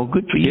 Wow. Well,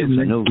 good for you.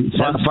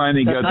 I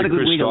finally got the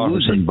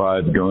Christopherson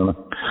vibe going on.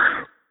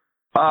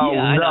 Oh,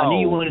 yeah, no. I knew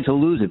you wanted to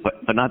lose it,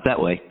 but not that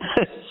way.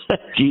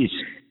 Jeez.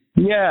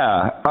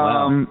 Yeah,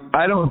 wow.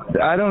 I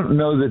don't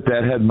know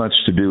that had much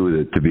to do with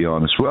it, to be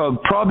honest. Well,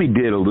 it probably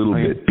did a little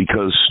bit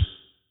because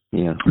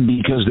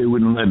they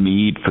wouldn't let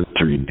me eat for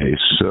 3 days.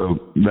 So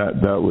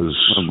that was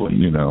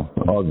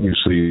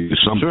obviously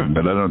something,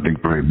 but I don't think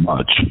very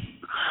much.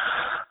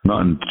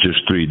 Not in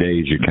just 3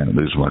 days you can't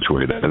lose much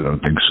weight. I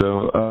don't think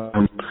so.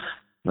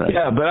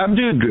 Yeah, but I'm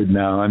doing good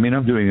now. I mean,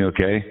 I'm doing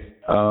okay.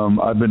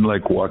 I've been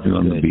like walking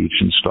on the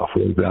beach and stuff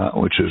like that,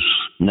 which is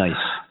nice.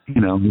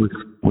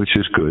 Which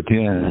is good.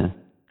 Yeah.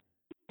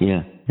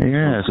 Yeah.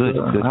 Yeah. Good.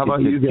 How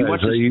about you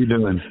guys? How are you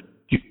doing?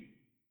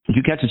 Did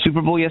you catch the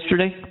Super Bowl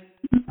yesterday?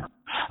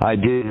 I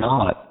did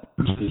not.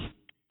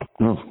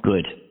 Oh,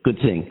 good. Good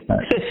thing.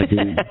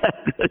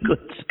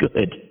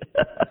 Good.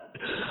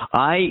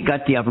 I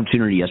got the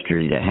opportunity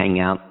yesterday to hang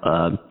out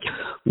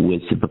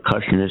with the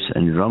percussionist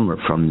and drummer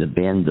from the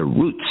band The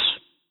Roots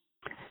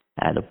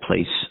at a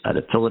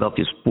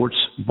Philadelphia sports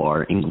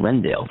bar in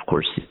Glendale. Of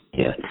course,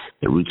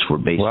 the Roots were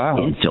based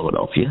in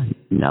Philadelphia.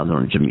 Now they're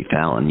on Jimmy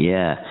Fallon.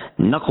 Yeah,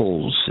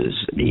 Knuckles is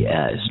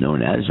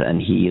known as,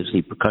 and he is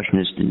the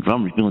percussionist and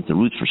drummer. He's been with the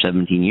Roots for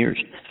 17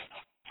 years.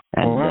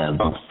 And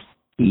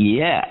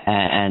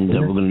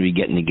we're going to be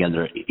getting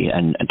together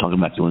and talking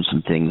about doing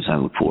some things. I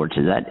look forward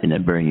to that in the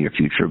very near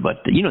future.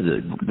 But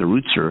the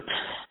Roots are,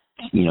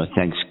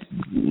 thank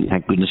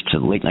goodness to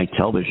late night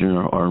television,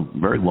 are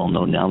very well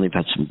known now. They've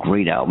had some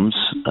great albums.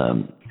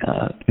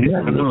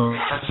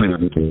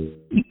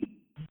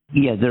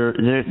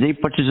 They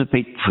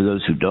participate. For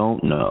those who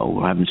don't know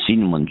or haven't seen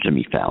them on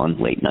Jimmy Fallon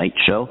late night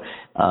show,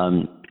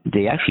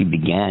 they actually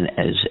began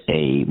as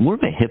more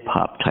of a hip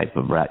hop type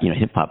of rap,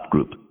 hip hop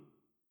group.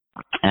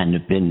 And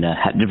have been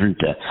had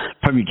different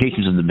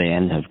permutations of the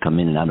band have come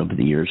in and out over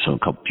the years. So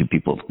few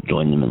people have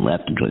joined them and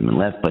left,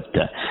 but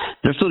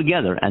they're still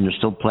together and they're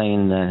still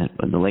playing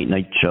the late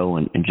night show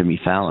and Jimmy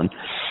Fallon.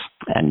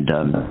 And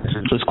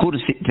so it's cool to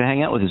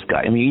hang out with this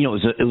guy. I mean, it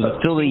was a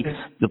Philly.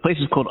 The place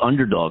is called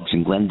Underdogs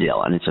in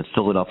Glendale, and it's a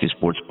Philadelphia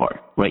sports bar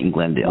right in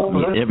Glendale.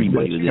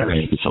 Everybody was there.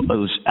 So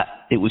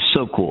it was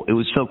so cool. It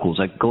was so cool. It's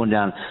like going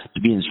down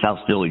to be in South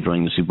Philly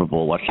during the Super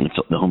Bowl, watching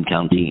the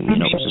hometown team. It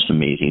was just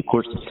amazing. Of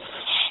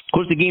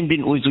course, the game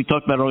didn't, as we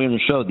talked about earlier in the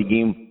show, the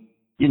game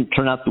didn't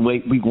turn out the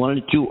way we wanted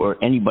it to or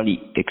anybody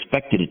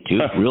expected it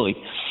to, really.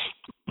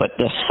 But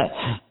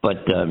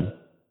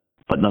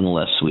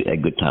nonetheless, a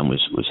good time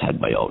was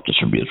had by all. Just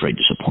everybody was very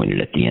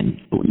disappointed at the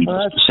end.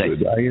 Needless to say.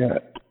 Good.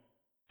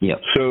 Yeah.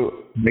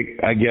 So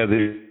I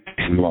gather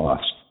you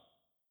lost.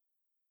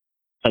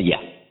 Yeah.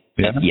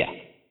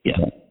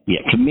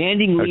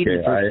 Commanding lead in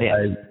the first half.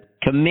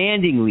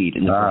 Commanding lead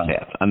in the first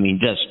half. I mean,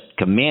 just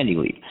commanding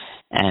lead.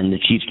 And the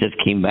Chiefs just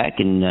came back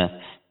and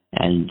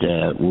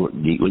were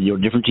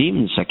a different team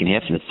in the second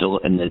half, and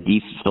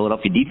the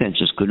Philadelphia defense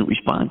just couldn't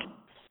respond.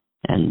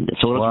 And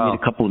Philadelphia made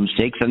a couple of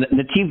mistakes, and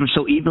the teams were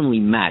so evenly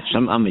matched.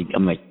 I'm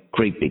a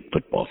great big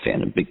football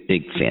fan. I'm a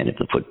big fan of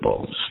the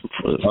football.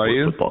 Are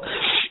you? Football.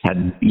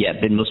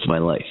 Been most of my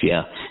life.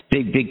 Yeah,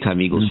 big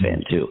time Eagles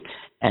fan too.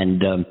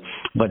 And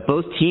but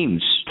both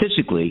teams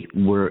statistically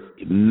were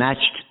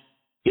matched.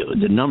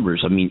 The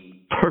numbers. I mean,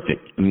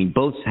 perfect. I mean,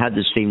 both had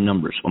the same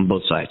numbers on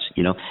both sides.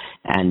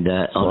 And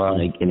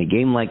in a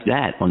game like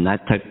that, on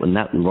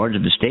that large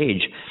of a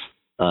stage.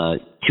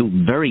 Two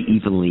very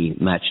evenly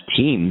matched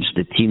teams,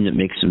 the team that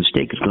makes a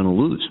mistake is going to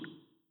lose.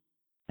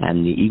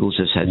 And the Eagles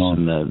just had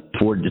some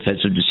poor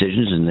defensive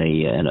decisions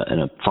and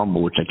a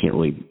fumble, which I can't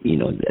really,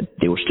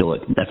 they were still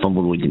that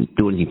fumble really didn't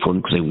do anything for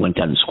them because they went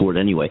down and scored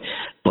anyway.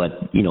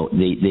 But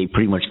they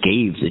pretty much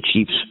gave the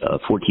Chiefs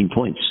 14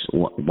 points.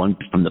 One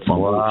from the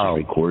fumble,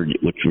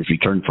 which was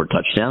returned for a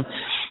touchdown,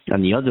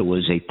 and the other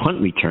was a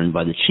punt return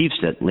by the Chiefs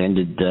that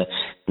landed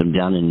them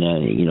down in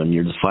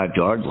near the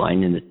 5-yard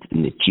line, and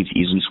the Chiefs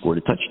easily scored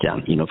a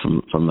touchdown.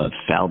 From a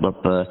fouled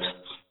up.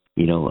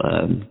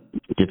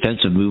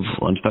 Defensive move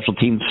on special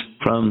teams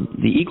from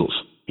the Eagles,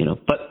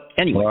 But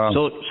anyway,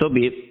 so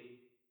be it.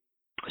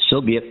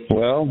 So be it.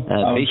 Well,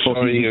 baseball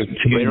season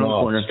right around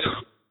the corner.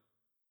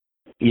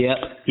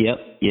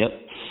 Yep.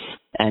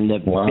 And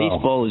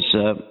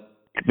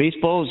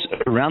baseball is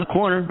around the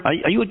corner.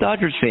 Are you a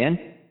Dodgers fan?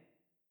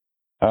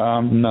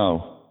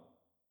 No.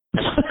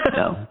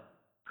 No.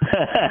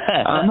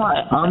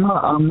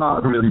 I'm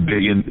not really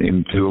big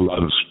into a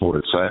lot of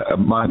sports.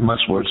 My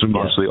sports are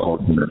mostly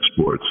alternate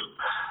sports.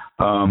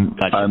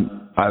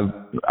 Gotcha.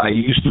 I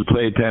used to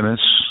play tennis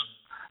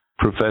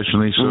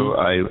professionally, so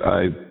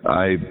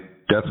I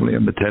definitely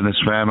am a tennis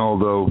fan.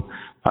 Although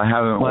I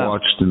haven't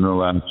watched in the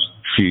last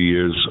few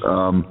years.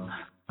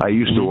 I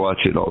used to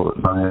watch it all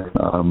the time.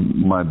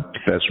 My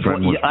best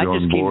friend was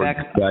Bjorn Borg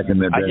back in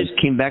the day. I just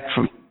came back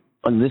from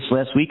this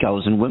last week. I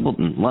was in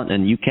Wimbledon,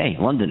 in UK,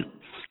 London.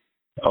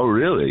 Oh,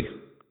 really?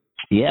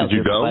 Yeah. Did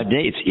you go? 5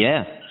 days.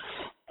 Yeah.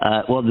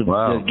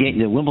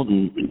 The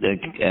Wimbledon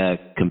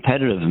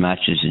competitive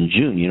match is in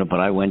June, but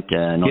I went.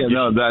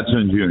 That's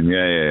in June.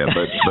 Yeah.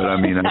 But I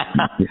mean,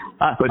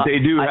 but they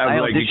do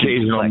have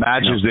occasional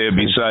matches there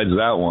besides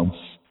that one.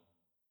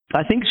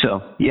 I think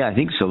so. Yeah, I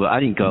think so. But I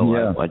didn't go.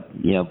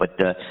 Yeah.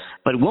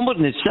 But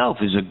Wimbledon itself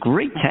is a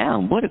great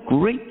town. What a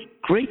great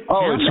town.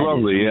 Oh, it's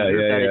lovely.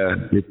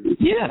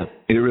 Yeah.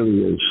 It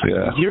really is.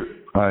 Yeah.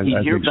 You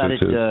hear about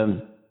it.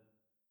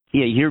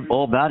 You hear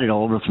all about it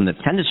all over from the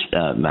tennis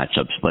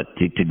matchups, but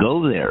to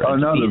go there. Oh,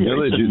 no, the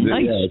village is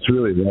nice. Yeah, it's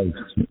really nice.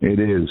 It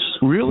is.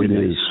 Really it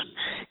nice. Is.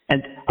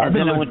 And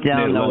then I went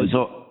down and I was...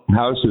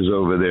 houses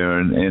over there,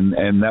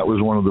 and that was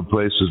one of the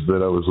places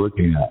that I was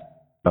looking at.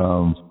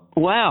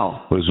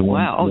 Wow. It's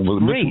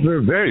great.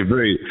 Very,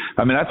 very...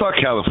 I mean, I thought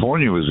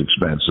California was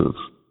expensive.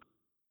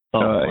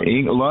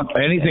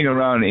 Anything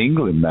around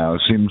England now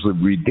seems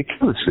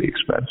ridiculously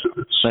expensive.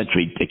 It's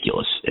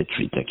ridiculous.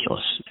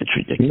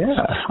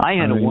 Yeah. I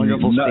had a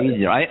wonderful stay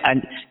there.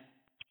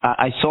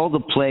 I saw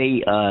the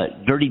play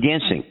Dirty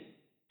Dancing.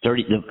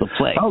 The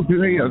play. Oh,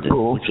 yeah,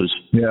 cool. Which was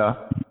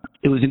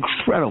it was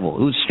incredible.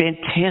 It was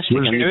fantastic.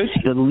 Was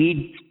it good? The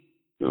lead.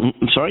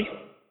 I'm sorry.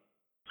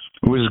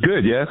 It was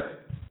good. Yeah.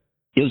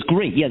 It was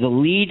great. Yeah, the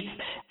lead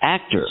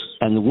actor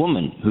and the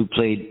woman who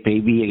played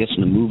Baby, I guess,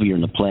 in the movie or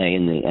in the play,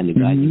 and the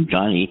guy named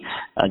Johnny,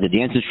 the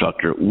dance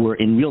instructor, were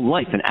in real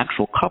life an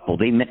actual couple.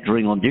 They met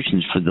during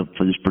auditions for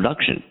this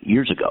production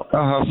years ago. Oh,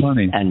 how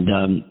funny! And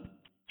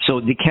so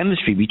the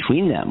chemistry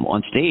between them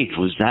on stage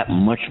was that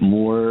much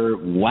more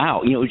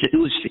wow. It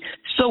was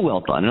so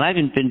well done. And I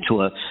haven't been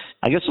to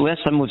I guess the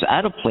last time I was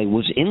at a play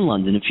was in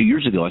London a few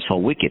years ago. I saw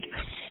Wicked.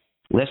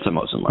 Last time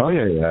I was in London. Oh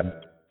yeah.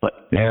 But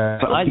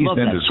I love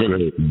that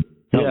city. Great.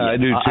 Yeah, I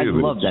do too. I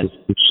love that.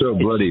 It's so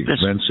bloody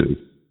expensive.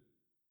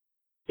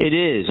 It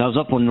is. I was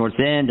up on North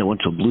End. I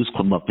went to a blues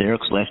club up there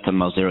because last time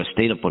I was there, I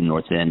stayed up on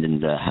North End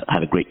and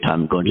had a great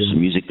time going to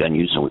some music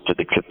venues. And we took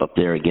a trip up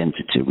there again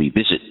to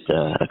revisit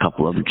a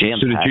couple of the jam.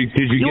 So did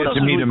you get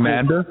to meet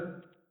Amanda?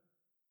 Cool?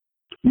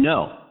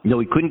 No,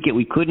 we couldn't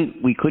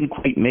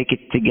quite make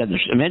it together.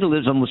 Amanda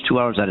lives almost 2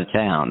 hours out of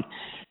town,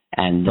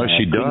 and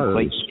she does.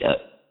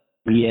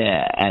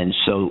 And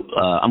so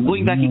I'm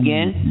going back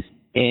again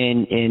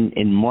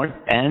in March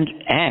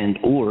and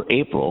or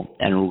April,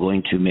 and we're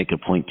going to make a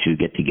point to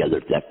get together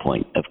at that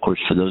point. Of course,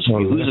 for those of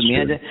you, who's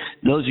Amanda? True.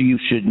 Those of you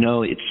should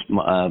know it's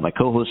my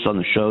co-host on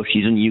the show.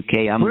 She's in the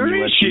UK. I'm in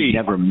the US. She's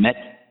never met.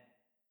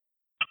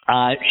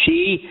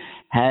 She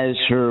has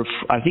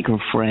I think her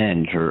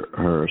friend,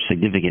 her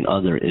significant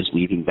other, is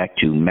leaving back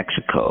to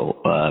Mexico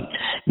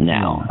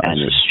now,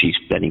 and she's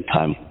spending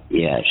time.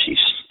 Yeah,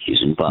 she's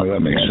involved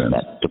in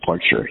that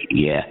departure.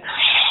 Yeah.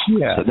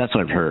 So that's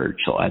what I've heard.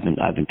 So I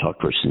haven't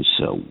talked to her since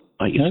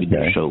I guess we did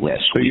the show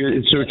last week.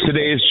 So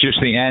today is just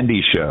the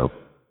Andy show.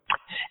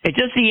 It's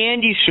just the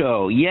Andy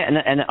show, yeah.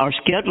 And our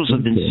schedules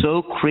have been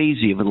so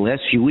crazy over the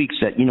last few weeks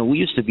that we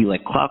used to be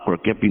like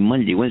clockwork every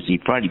Monday, Wednesday,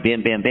 Friday,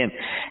 bam, bam, bam,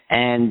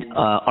 and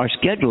our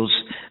schedules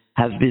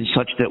have been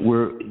such that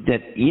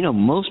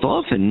most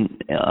often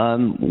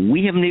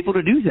we haven't been able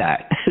to do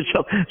that.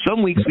 So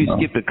some weeks we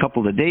skip a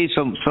couple of days.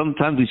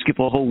 Sometimes we skip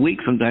a whole week.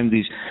 Sometimes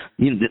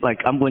like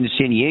I'm going to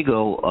San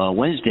Diego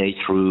Wednesday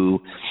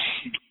through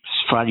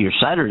Friday or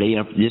Saturday.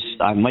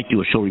 I might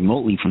do a show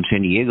remotely from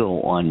San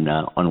Diego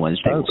on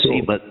Wednesday. We'll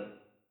see. But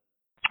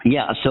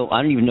yeah, so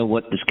I don't even know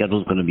what the schedule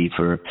is going to be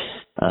for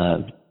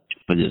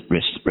the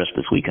rest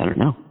this week. I don't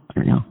know.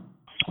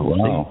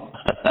 Wow.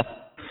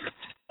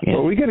 Yeah.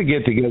 Well, we got to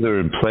get together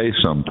and play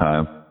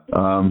sometime.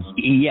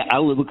 Yeah, I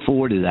would look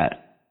forward to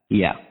that.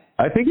 Yeah.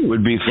 I think it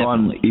would be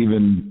fun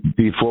even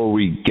before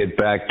we get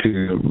back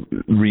to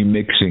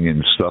remixing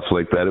and stuff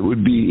like that. It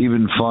would be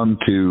even fun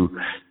to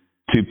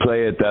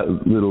play at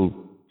that little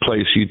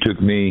place you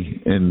took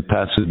me in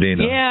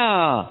Pasadena.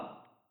 Yeah,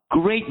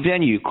 great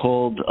venue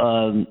called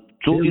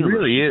Julian It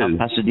really is.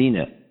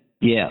 Pasadena.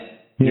 Yeah,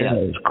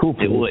 it's a cool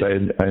place.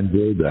 I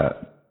enjoyed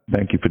that.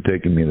 Thank you for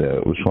taking me there.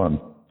 It was fun.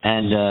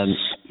 And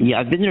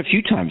I've been there a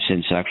few times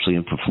since actually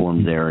and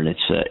performed there, and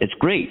it's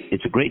great.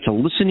 It's a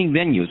listening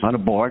venue. It's not a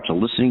bar. It's a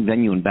listening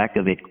venue. In back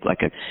of it,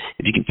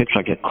 if you can picture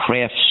like a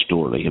craft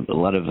store, they have a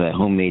lot of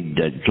homemade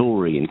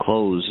jewelry and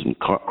clothes and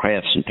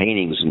crafts and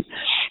paintings, and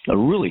a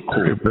really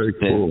cool, very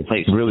cool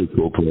place. Really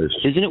cool place,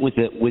 isn't it? With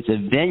a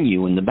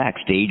venue and the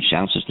backstage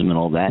sound system and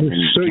all that, it's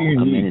and so people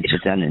come in and unique.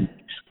 sit down and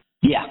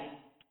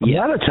a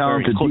lot of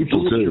talented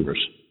people too.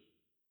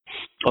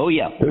 Oh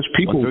yeah, there's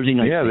people. On Thursday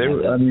night,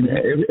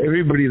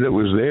 everybody that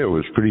was there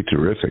was pretty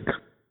terrific.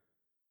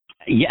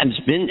 Yeah, and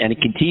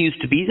it continues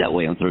to be that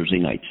way on Thursday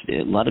nights.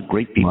 A lot of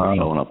great people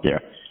showing up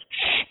there.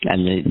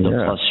 And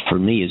the plus for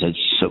me is it's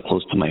so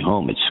close to my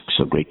home. It's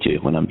so great to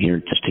when I'm here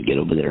just to get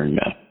over there and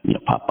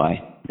pop by.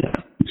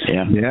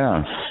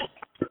 Yeah.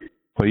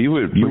 Well, you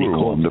were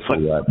wonderful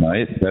that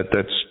night.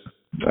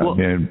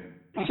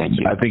 Thank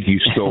you. I think you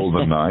stole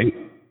the night.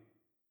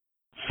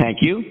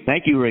 Thank you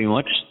very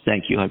much.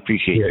 Thank you. I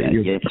appreciate that.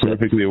 You're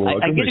perfectly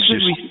welcome. I get a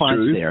good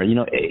response there.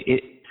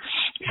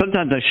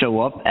 Sometimes I show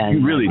up and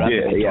you really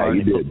did. Yeah,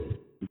 you did.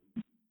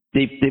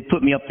 They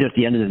put me up there at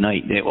the end of the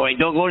night.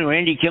 Don't go anywhere.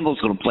 Andy Kimball's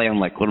going to play. I'm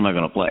like, what am I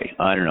going to play?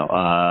 I don't know.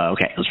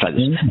 Okay, let's try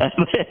this.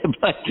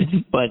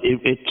 but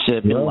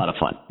it's been a lot of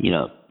fun. Been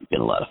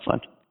a lot of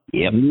fun.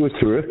 Yep. You were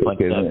terrific.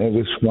 It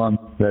was fun.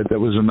 That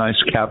was a nice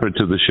capper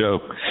to the show.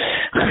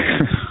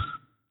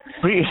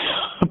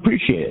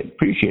 Appreciate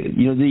it.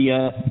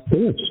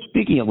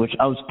 Speaking of which,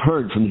 I was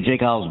heard from the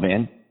Jake Owls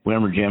band,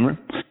 Whammer Jammer.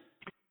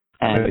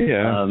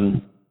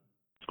 And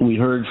we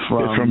heard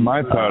from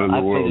my part of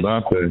the world,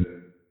 aren't they?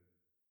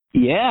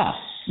 Yeah,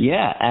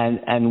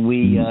 and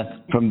we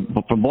from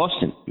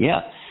Boston,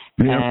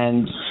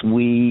 and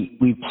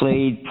we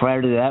played.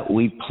 Prior to that,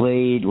 we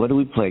played. What did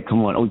we play?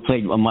 Come on, we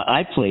played.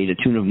 I played a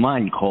tune of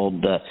mine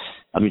called. A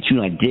tune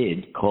I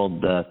did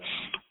called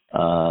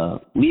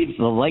 "Leave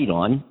the Light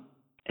On,"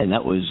 and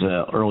that was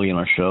early in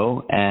our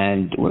show.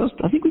 And what else?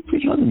 I think we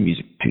played another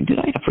music tune. Did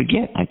I? I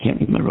forget. I can't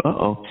remember.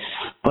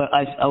 But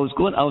I was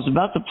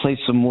about to play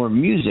some more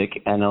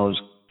music, and I was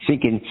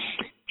thinking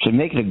to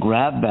make it a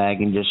grab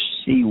bag and just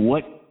see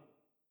what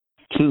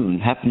tune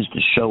happens to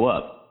show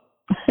up.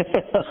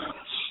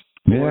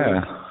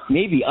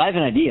 Maybe I have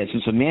an idea.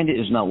 Since Amanda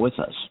is not with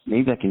us,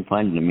 maybe I can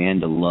find an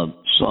Amanda Love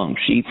song.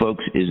 She,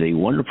 folks, is a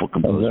wonderful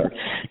composer.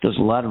 Does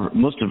a lot of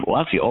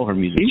actually all her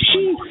music. Is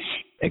she?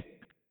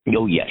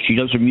 Oh yeah, she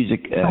does her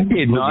music. I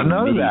did not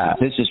know that.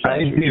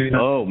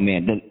 Oh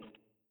man, then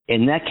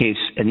in that case,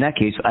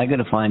 I got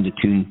to find a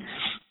tune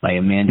by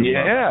Amanda.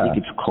 Yeah, Love. I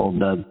think it's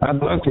called. I'd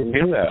love to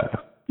hear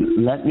that.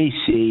 Let me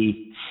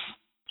see.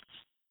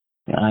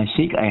 I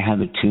think I have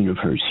a tune of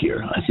hers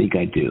here. I think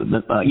I do.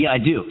 I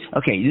do.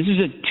 Okay, this is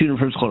a tune of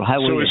hers called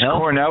Highway to Hell. So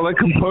is Cornell a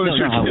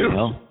composer Highway to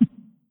Hell.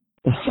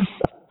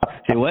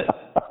 Say what?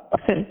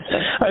 I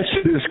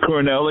said, is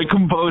Cornell a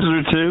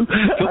composer too?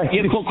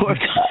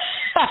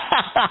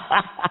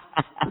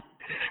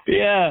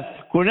 Yeah,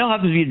 Cornell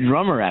happens to be a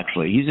drummer.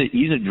 Actually,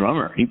 he's a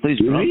drummer. He plays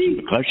drums and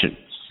percussion.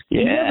 Yeah,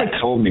 you never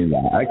told me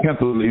that. I can't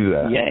believe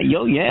that. Yeah,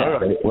 All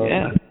right, well,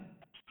 yeah.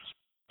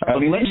 I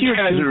mean, let's hear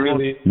guys are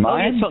really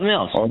something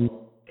else.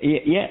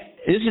 Yeah,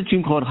 this is a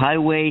tune called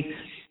Highway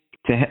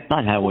to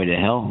not Highway to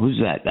Hell. Who's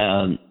that?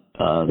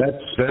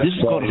 That's this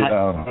is called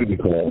what do you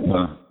call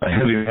it? A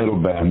heavy metal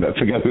band. I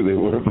forgot who they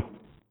were.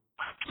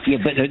 Yeah,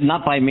 but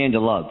not by Amanda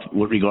Love,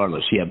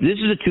 regardless. Yeah, but this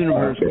is a tune of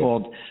hers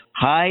called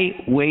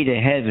Highway to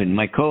Heaven.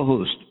 My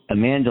co-host,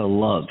 Amanda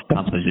Love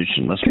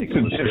composition. Let's take a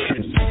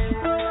listen.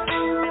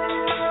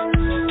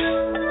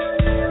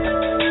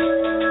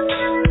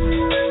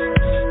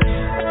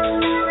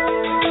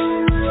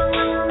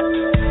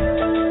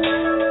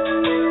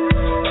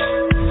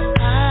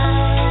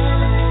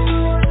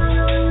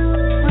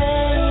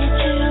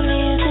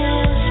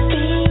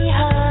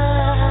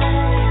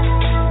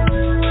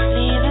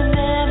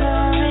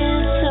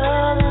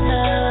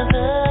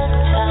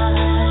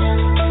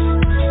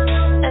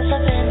 As I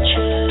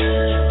venture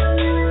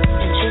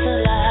into the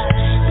light.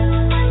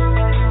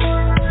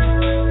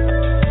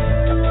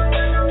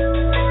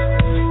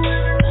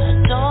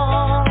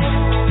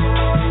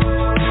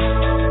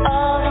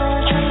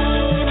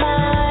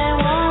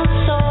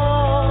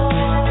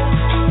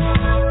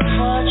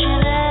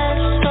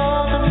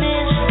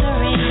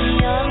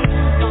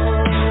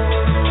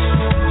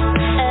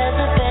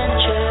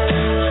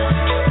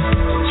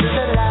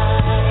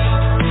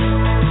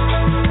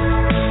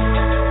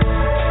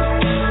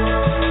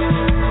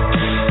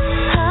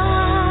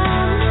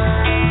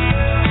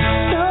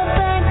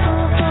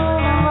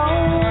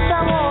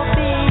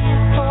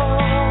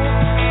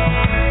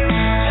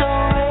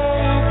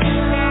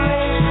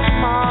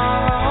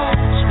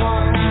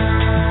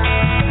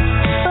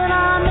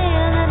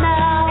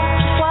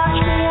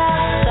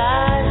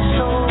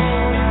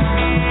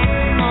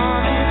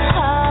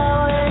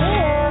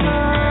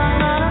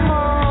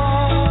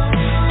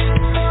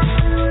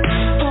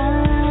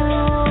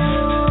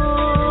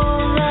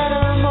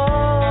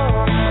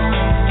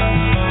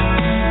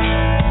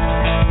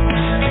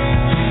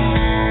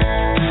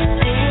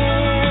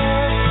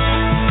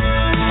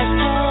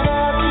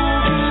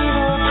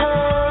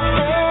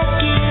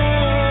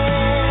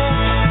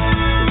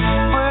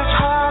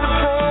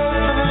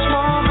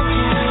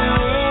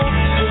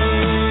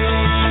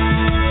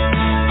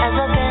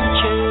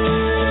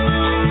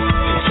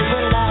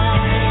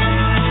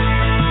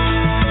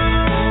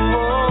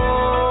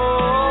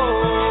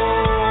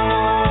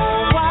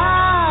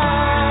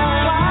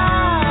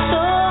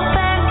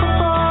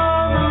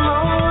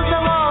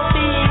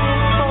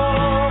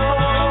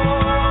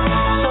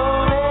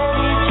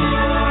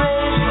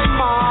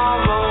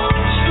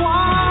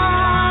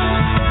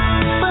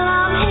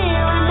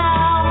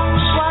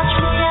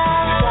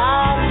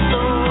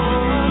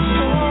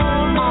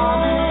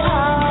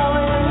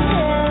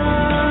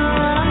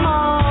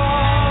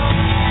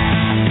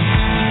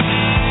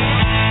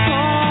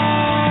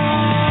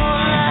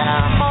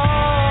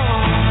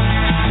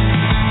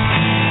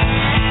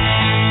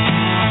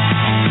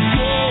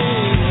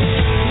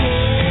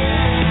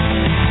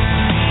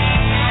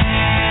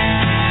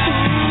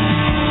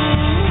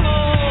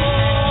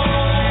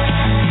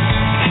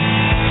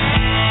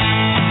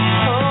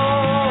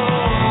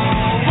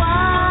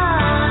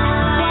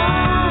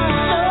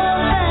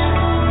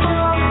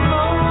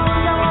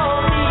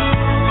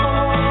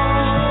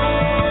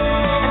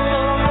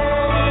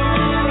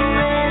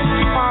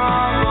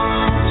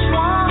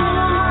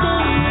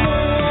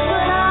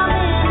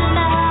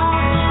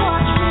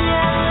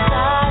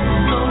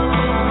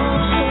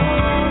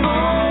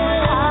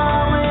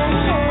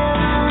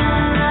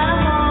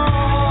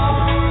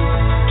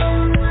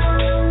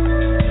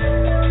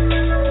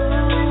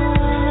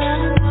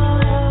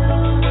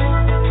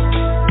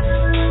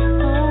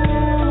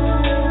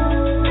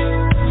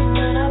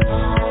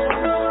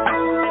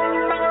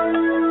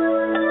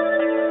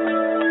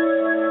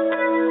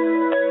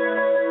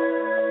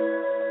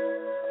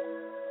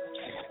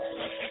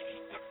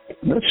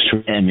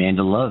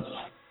 Amanda Love.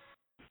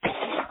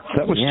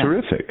 That was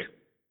terrific.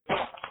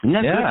 Isn't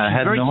that good? I She's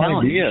had very no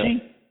talented, idea.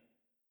 isn't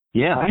she?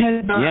 Yeah.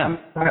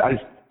 I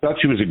thought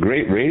she was a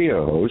great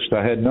radio host.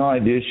 I had no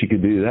idea she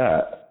could do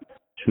that.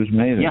 She was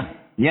amazing.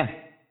 Yeah.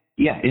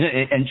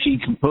 And she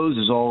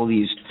composes all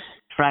these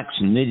tracks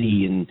and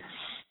MIDI and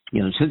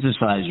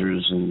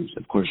synthesizers, and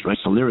of course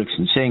writes the lyrics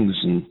and sings,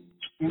 and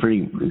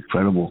pretty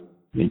incredible.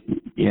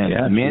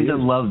 Amanda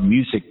Love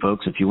Music,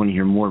 folks. If you want to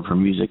hear more of her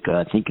music,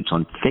 I think it's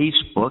on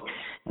Facebook.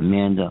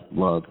 Amanda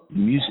Love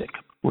Music,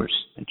 of course.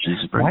 And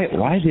she's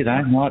why did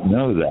I not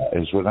know that?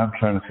 Is what I'm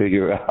trying to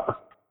figure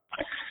out.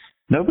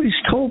 Nobody's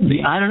told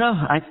me. I don't know.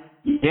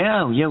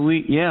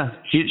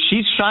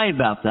 She's shy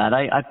about that.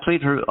 I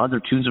played her other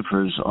tunes of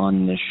hers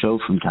on the show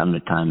from time to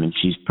time, and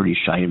she's pretty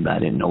shy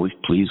about it, and always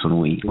pleased when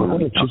we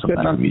talk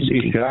about her music.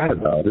 She's shy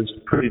about it. It's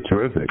pretty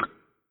terrific.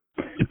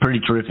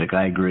 Pretty terrific.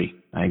 I agree.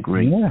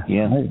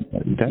 Yeah.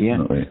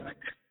 Definitely.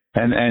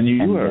 And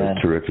you are a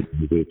terrific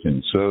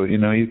musician. So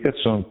you've got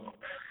some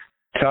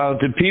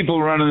talented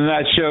people running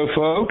that show,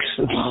 folks.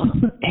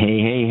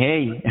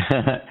 Hey.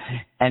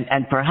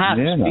 and perhaps,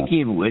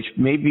 speaking of which,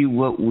 maybe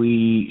what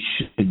we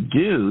should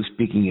do,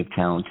 speaking of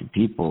talented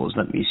people, is,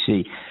 let me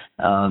see.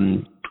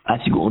 I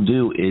think what we'll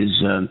do is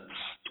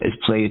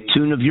play a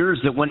tune of yours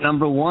that went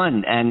number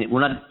one. And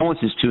we're not done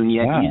with this tune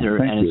yet either.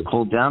 And it's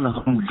called Down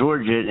Home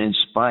Georgia, and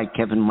it's by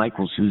Kevan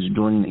Michaels, who's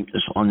doing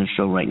this on the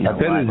show right now. I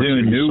better do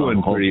a new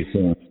one pretty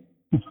soon.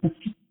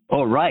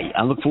 All right.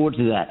 I look forward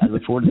to that.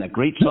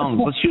 Great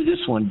song. Let's hear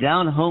this one.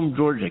 Down Home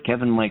Georgia,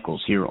 Kevan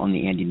Michaels, here on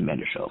the Andy and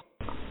Amanda Show.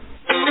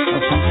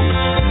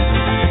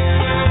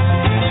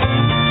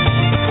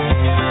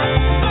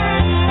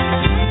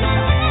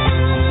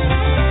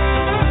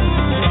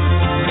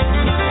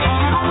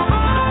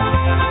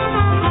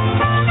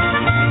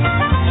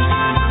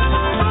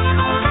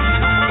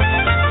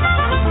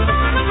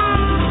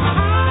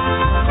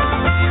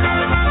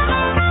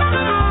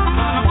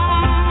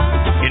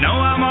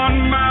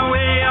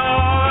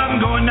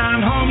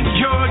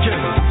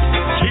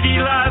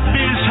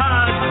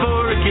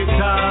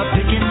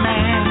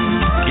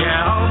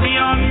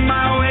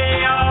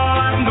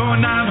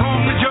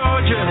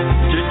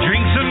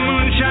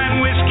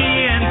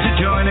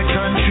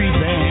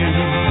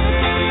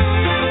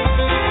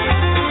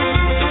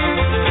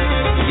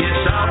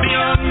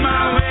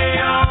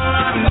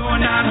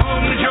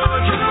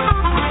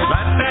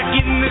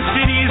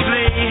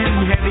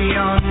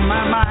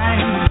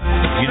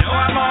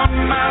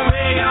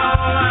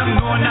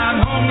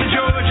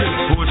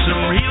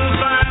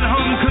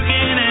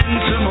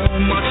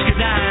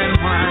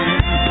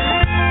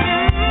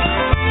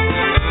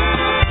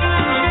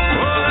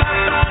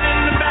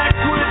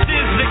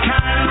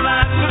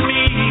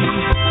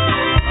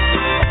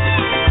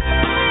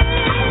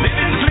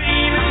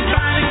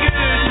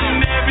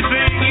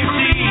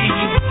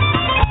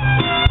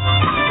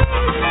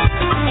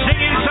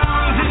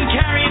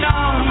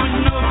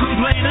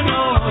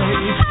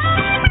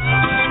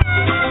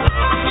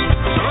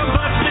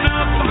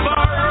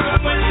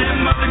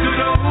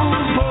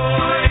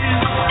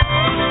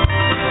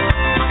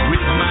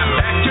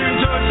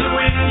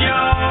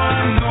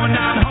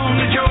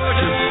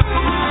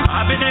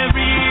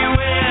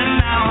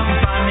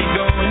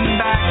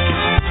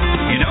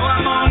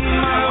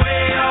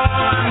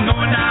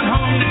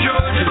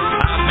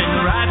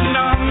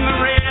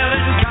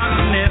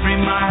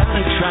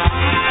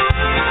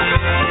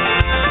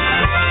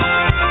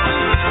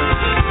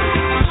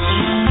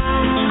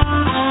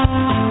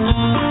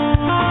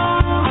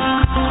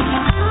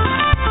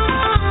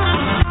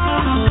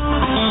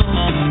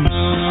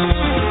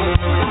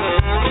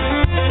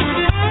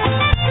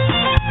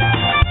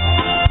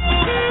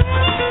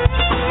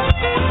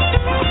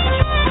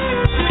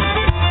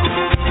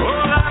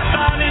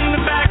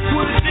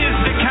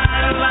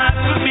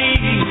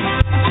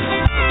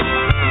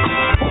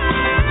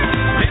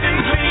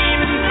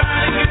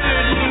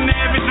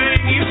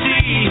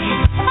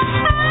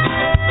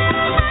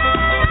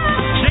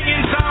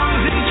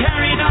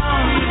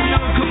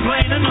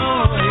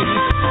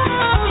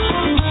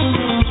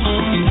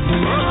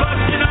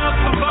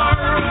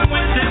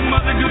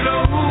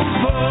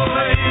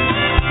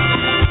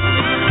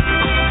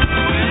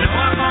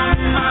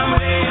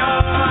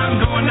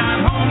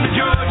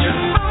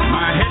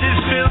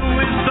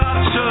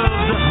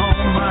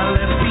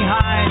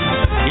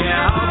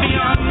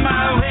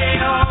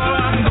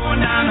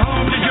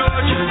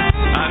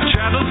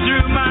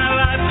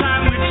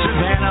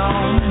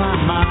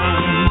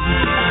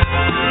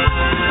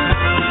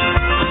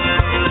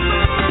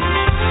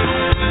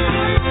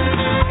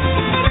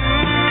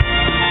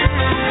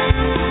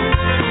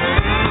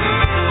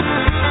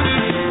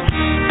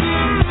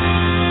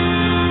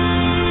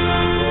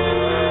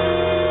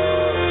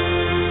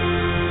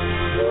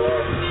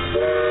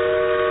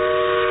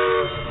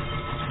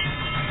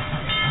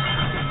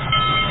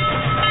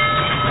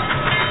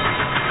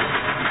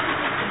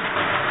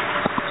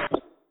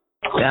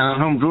 Down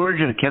Home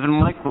Georgia, Kevan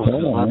Michaels.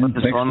 I'll put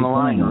this on the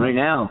line right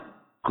now.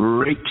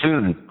 Great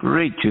tune.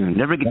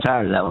 Never get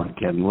tired of that one,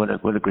 Kevin. What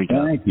a great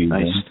job. Thank you.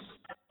 Nice.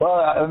 Well,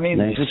 I mean,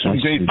 Nice, there's some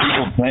nice. great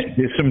people.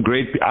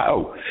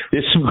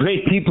 There's some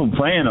great people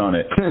playing on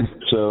it.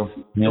 So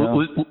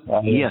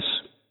Yes.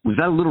 Was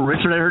that a little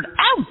Richard I heard?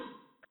 Ow!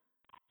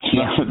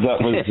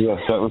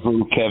 that was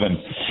little Kevan.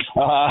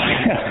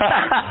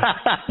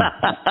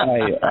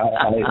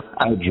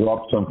 I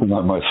dropped something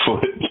on my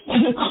foot.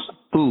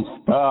 Ooh.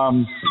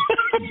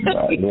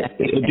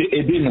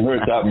 It didn't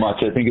hurt that much.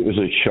 I think it was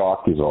a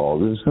shock is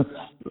all.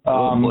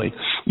 Oh boy.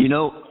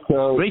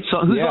 Great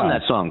song. Who's on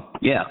that song?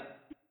 Yeah.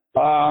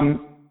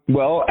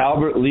 Well,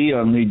 Albert Lee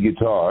on lead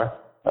guitar,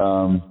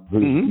 who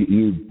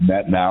you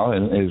met now,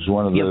 and is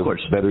one of the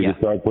better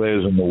guitar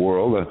players in the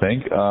world, I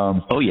think.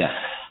 Oh yeah.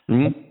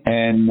 Mm-hmm.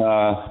 And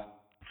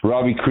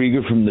Robbie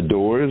Krieger from The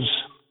Doors.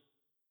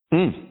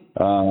 Mm.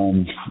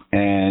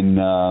 And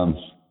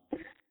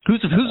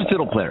who's the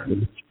fiddle player?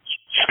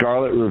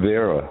 Scarlett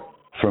Rivera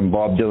from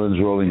Bob Dylan's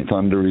Rolling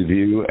Thunder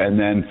Revue. And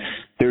then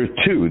there are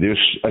two.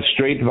 There's a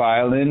straight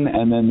violin,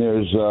 and then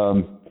there's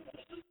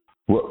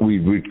what we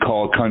would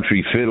call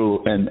country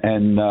fiddle, and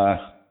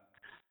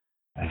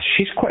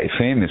she's quite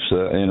famous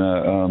in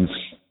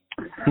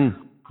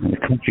a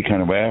country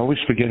kind of way. I always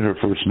forget her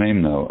first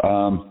name though.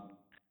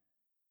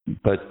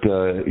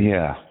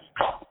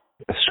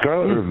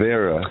 Scarlett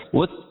Rivera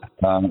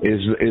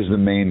is the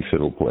main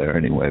fiddle player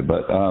anyway.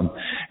 But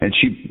and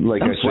she,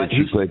 like I said,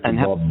 she played for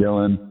Bob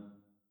Dylan.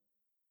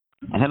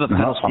 I have a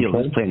pedal steel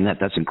who's playing that.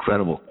 That's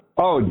incredible.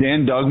 Oh,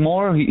 Dan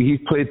Dugmore. He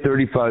played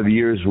 35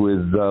 years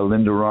with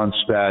Linda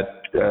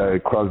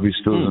Ronstadt, Crosby,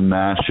 Stills and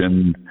Nash,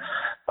 and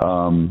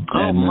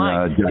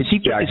my! Is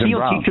he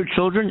on Teach Your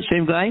Children?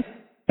 Same guy?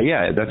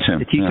 Yeah, that's him.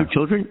 Teach Your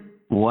Children?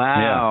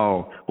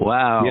 Wow! Yeah.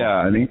 Wow!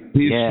 Yeah, and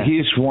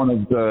he's one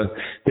of the.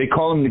 They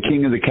call him the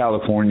King of the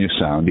California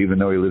Sound, even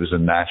though he lives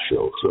in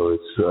Nashville. So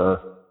it's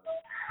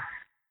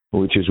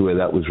which is where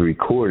that was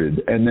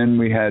recorded. And then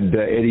we had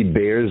Eddie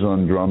Bears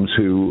on drums,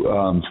 who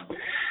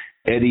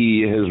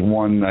Eddie has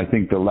won, I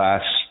think, the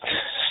last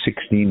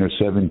 16 or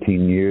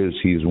 17 years.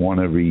 He's won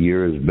every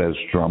year as best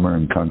drummer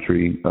in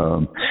country.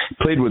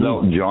 Played with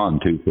Elton John,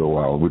 too, for a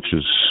while, which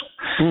is,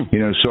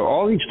 so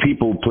all these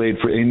people played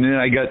for, and then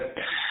I got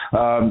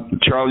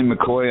Charlie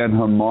McCoy on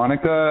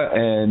harmonica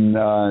and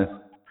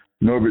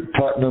Norbert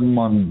Putnam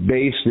on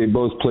bass. They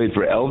both played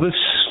for Elvis.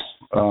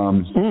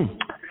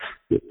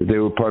 They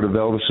were part of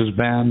Elvis's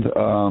band.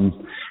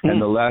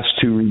 And the last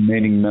two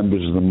remaining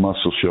members of the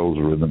Muscle Shoals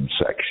rhythm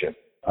section.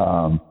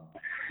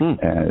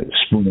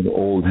 Spooner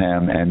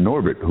Oldham and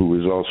Norbert, who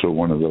was also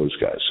one of those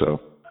guys.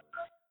 So,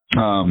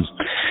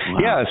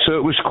 so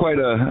it was quite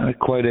a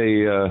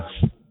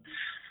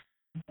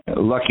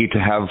lucky to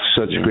have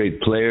such great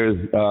players.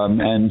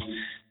 And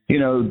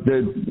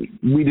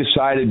we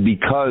decided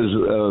because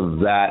of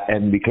that,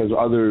 and because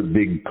other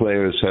big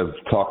players have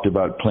talked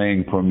about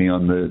playing for me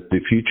on the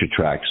future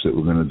tracks that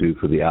we're going to do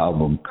for the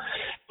album,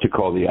 to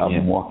call the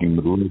album "Walking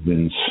with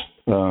Livens,"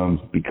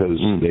 because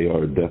they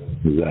are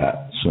definitely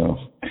that. So.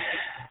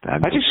 I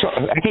just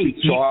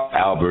saw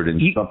Albert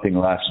in something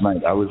last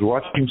night. I was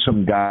watching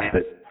some guy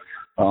that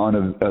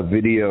on a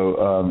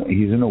video.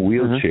 He's in a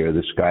wheelchair,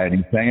 this guy, and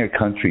he sang a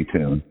country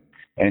tune.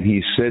 And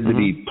he said that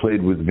he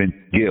played with Vince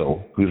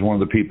Gill, who's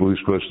one of the people who's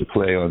supposed to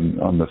play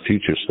on the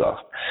future stuff.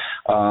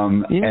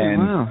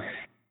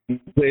 He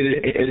played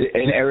it,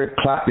 and Eric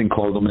Clapton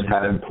called him and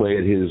had him play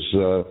at his,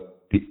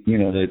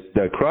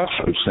 the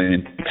Crossroads thing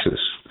in Texas.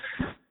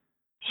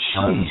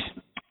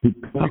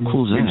 How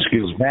cool is that? Vince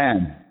Gill's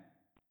band.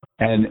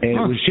 And it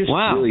was just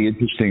really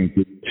interesting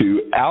to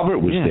Albert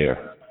was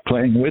there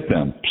playing with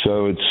them.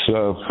 So it's,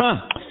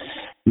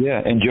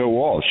 and Joe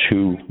Walsh,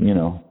 who,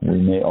 we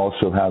may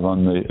also have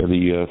on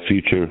the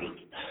future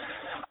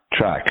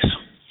tracks.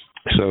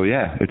 So,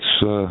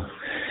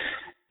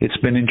 it's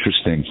been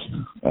interesting.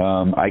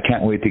 I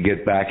can't wait to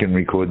get back and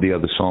record the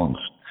other songs.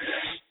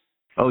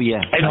 Oh,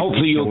 yeah. And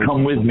hopefully you'll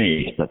come with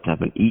me. That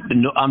happen.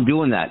 No, I'm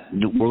doing that.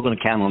 We're going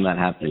to count on that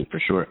happening for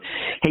sure.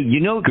 Hey,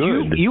 you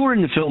were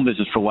in the film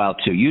business for a while,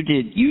 too. You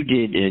did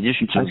in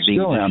addition to being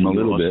a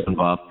little bit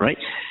involved, right?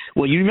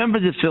 Well, you remember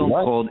the film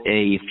called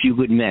A Few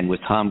Good Men with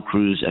Tom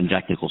Cruise and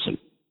Jack Nicholson?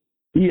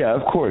 Yeah,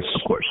 of course.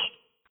 Of course.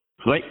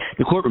 Right?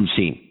 The courtroom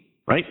scene,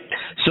 right?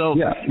 So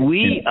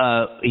we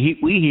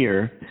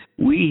here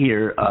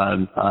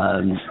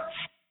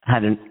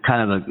had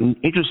kind of an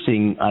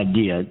interesting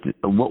idea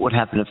of what would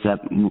happen if that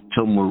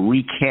film were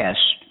recast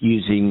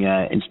using,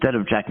 instead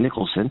of Jack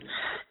Nicholson,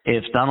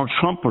 if Donald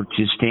Trump were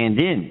to stand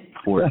in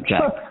for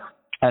Jack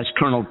as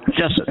Colonel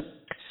Jessup.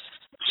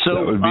 So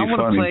I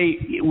want to play,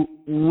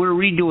 we're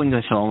redoing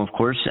the film, of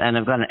course, and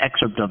I've got an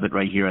excerpt of it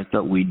right here. I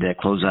thought we'd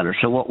close out our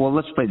show. Well,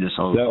 let's play this.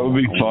 That would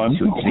be fun.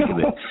 Think of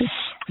it.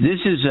 This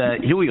is,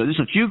 here we go. This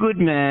is A Few Good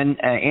Men,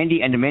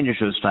 Andy and Amanda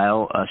Show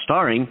style,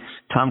 starring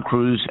Tom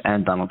Cruise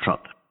and Donald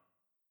Trump.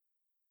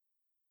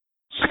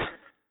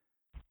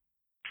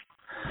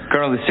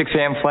 Colonel, the 6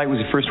 a.m. flight was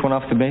the first one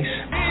off the base?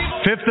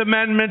 Fifth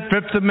Amendment,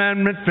 Fifth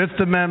Amendment, Fifth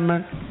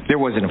Amendment. There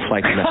wasn't a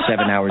flight that left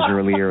 7 hours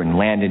earlier and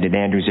landed at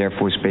Andrews Air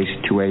Force Base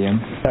at 2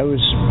 a.m.? I was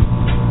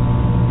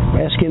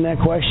asking that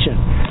question.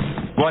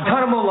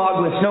 Guantanamo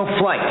log lists no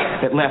flight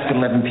that left at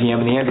 11 p.m.,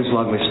 and the Andrews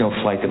log lists no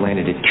flight that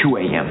landed at 2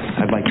 a.m.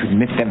 I'd like to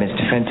admit them as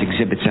defense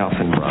exhibits Alpha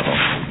and Bravo.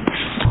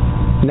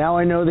 Now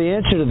I know the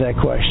answer to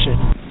that question.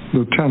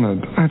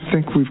 Lieutenant, I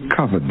think we've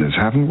covered this,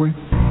 haven't we?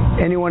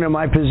 Anyone in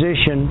my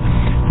position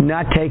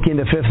not taking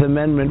the Fifth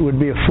Amendment would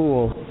be a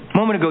fool. A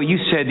moment ago, you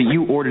said that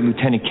you ordered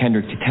Lieutenant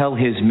Kendrick to tell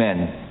his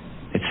men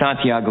that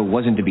Santiago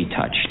wasn't to be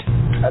touched.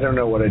 I don't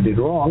know what I did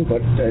wrong, but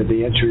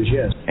the answer is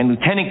yes. And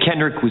Lieutenant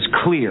Kendrick was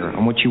clear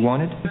on what you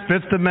wanted?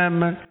 Fifth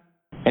Amendment.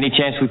 Any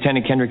chance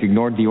Lieutenant Kendrick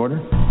ignored the order?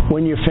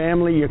 When your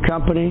family, your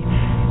company,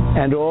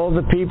 and all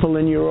the people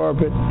in your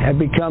orbit have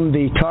become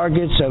the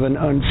targets of an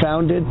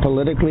unfounded,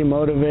 politically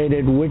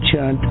motivated witch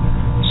hunt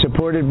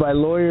supported by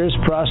lawyers,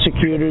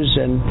 prosecutors,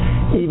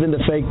 and even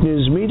the fake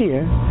news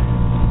media,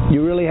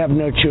 you really have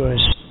no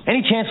choice.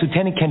 Any chance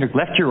Lieutenant Kendrick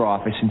left your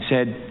office and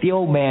said, the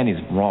old man is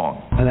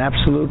wrong? An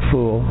absolute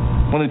fool.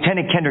 When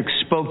Lieutenant Kendrick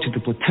spoke to the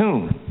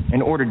platoon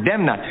and ordered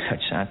them not to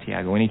touch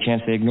Santiago, any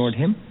chance they ignored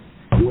him?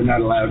 We're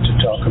not allowed to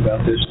talk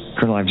about this.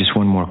 Colonel, I have just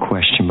one more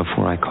question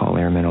before I call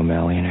Airman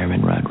O'Malley and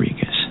Airman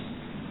Rodriguez.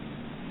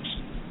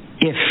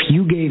 If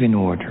you gave an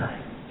order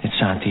that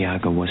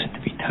Santiago wasn't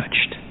to be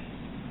touched,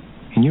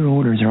 and your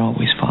orders are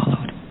always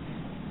followed,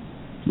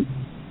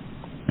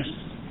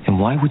 then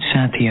why would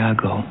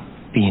Santiago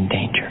be in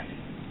danger?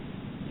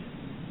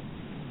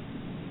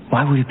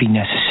 Why would it be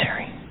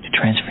necessary to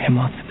transfer him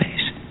off the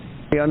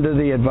base? Under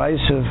the advice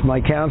of my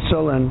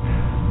counsel and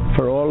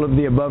for all of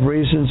the above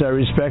reasons, I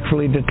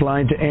respectfully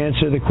decline to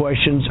answer the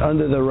questions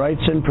under the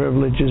rights and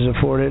privileges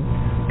afforded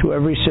to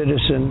every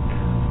citizen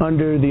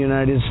under the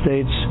United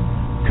States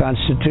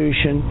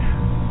Constitution.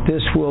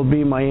 This will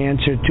be my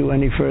answer to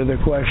any further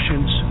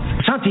questions.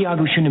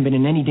 Santiago shouldn't have been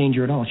in any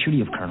danger at all, should he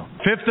have, Colonel?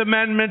 Fifth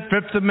Amendment,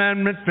 Fifth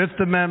Amendment, Fifth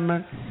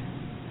Amendment.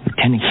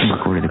 Lieutenant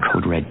Kendrick ordered the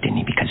code red, didn't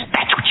he? Because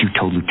that's what you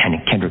told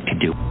Lieutenant Kendrick to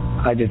do.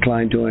 I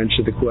decline to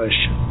answer the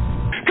question.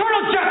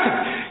 Colonel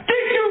Jessup,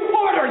 did you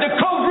order the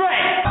code red?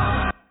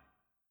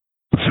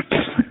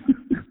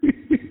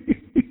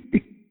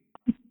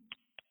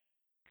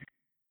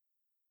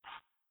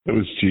 That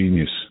was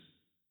genius.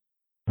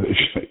 They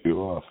shut you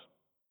off.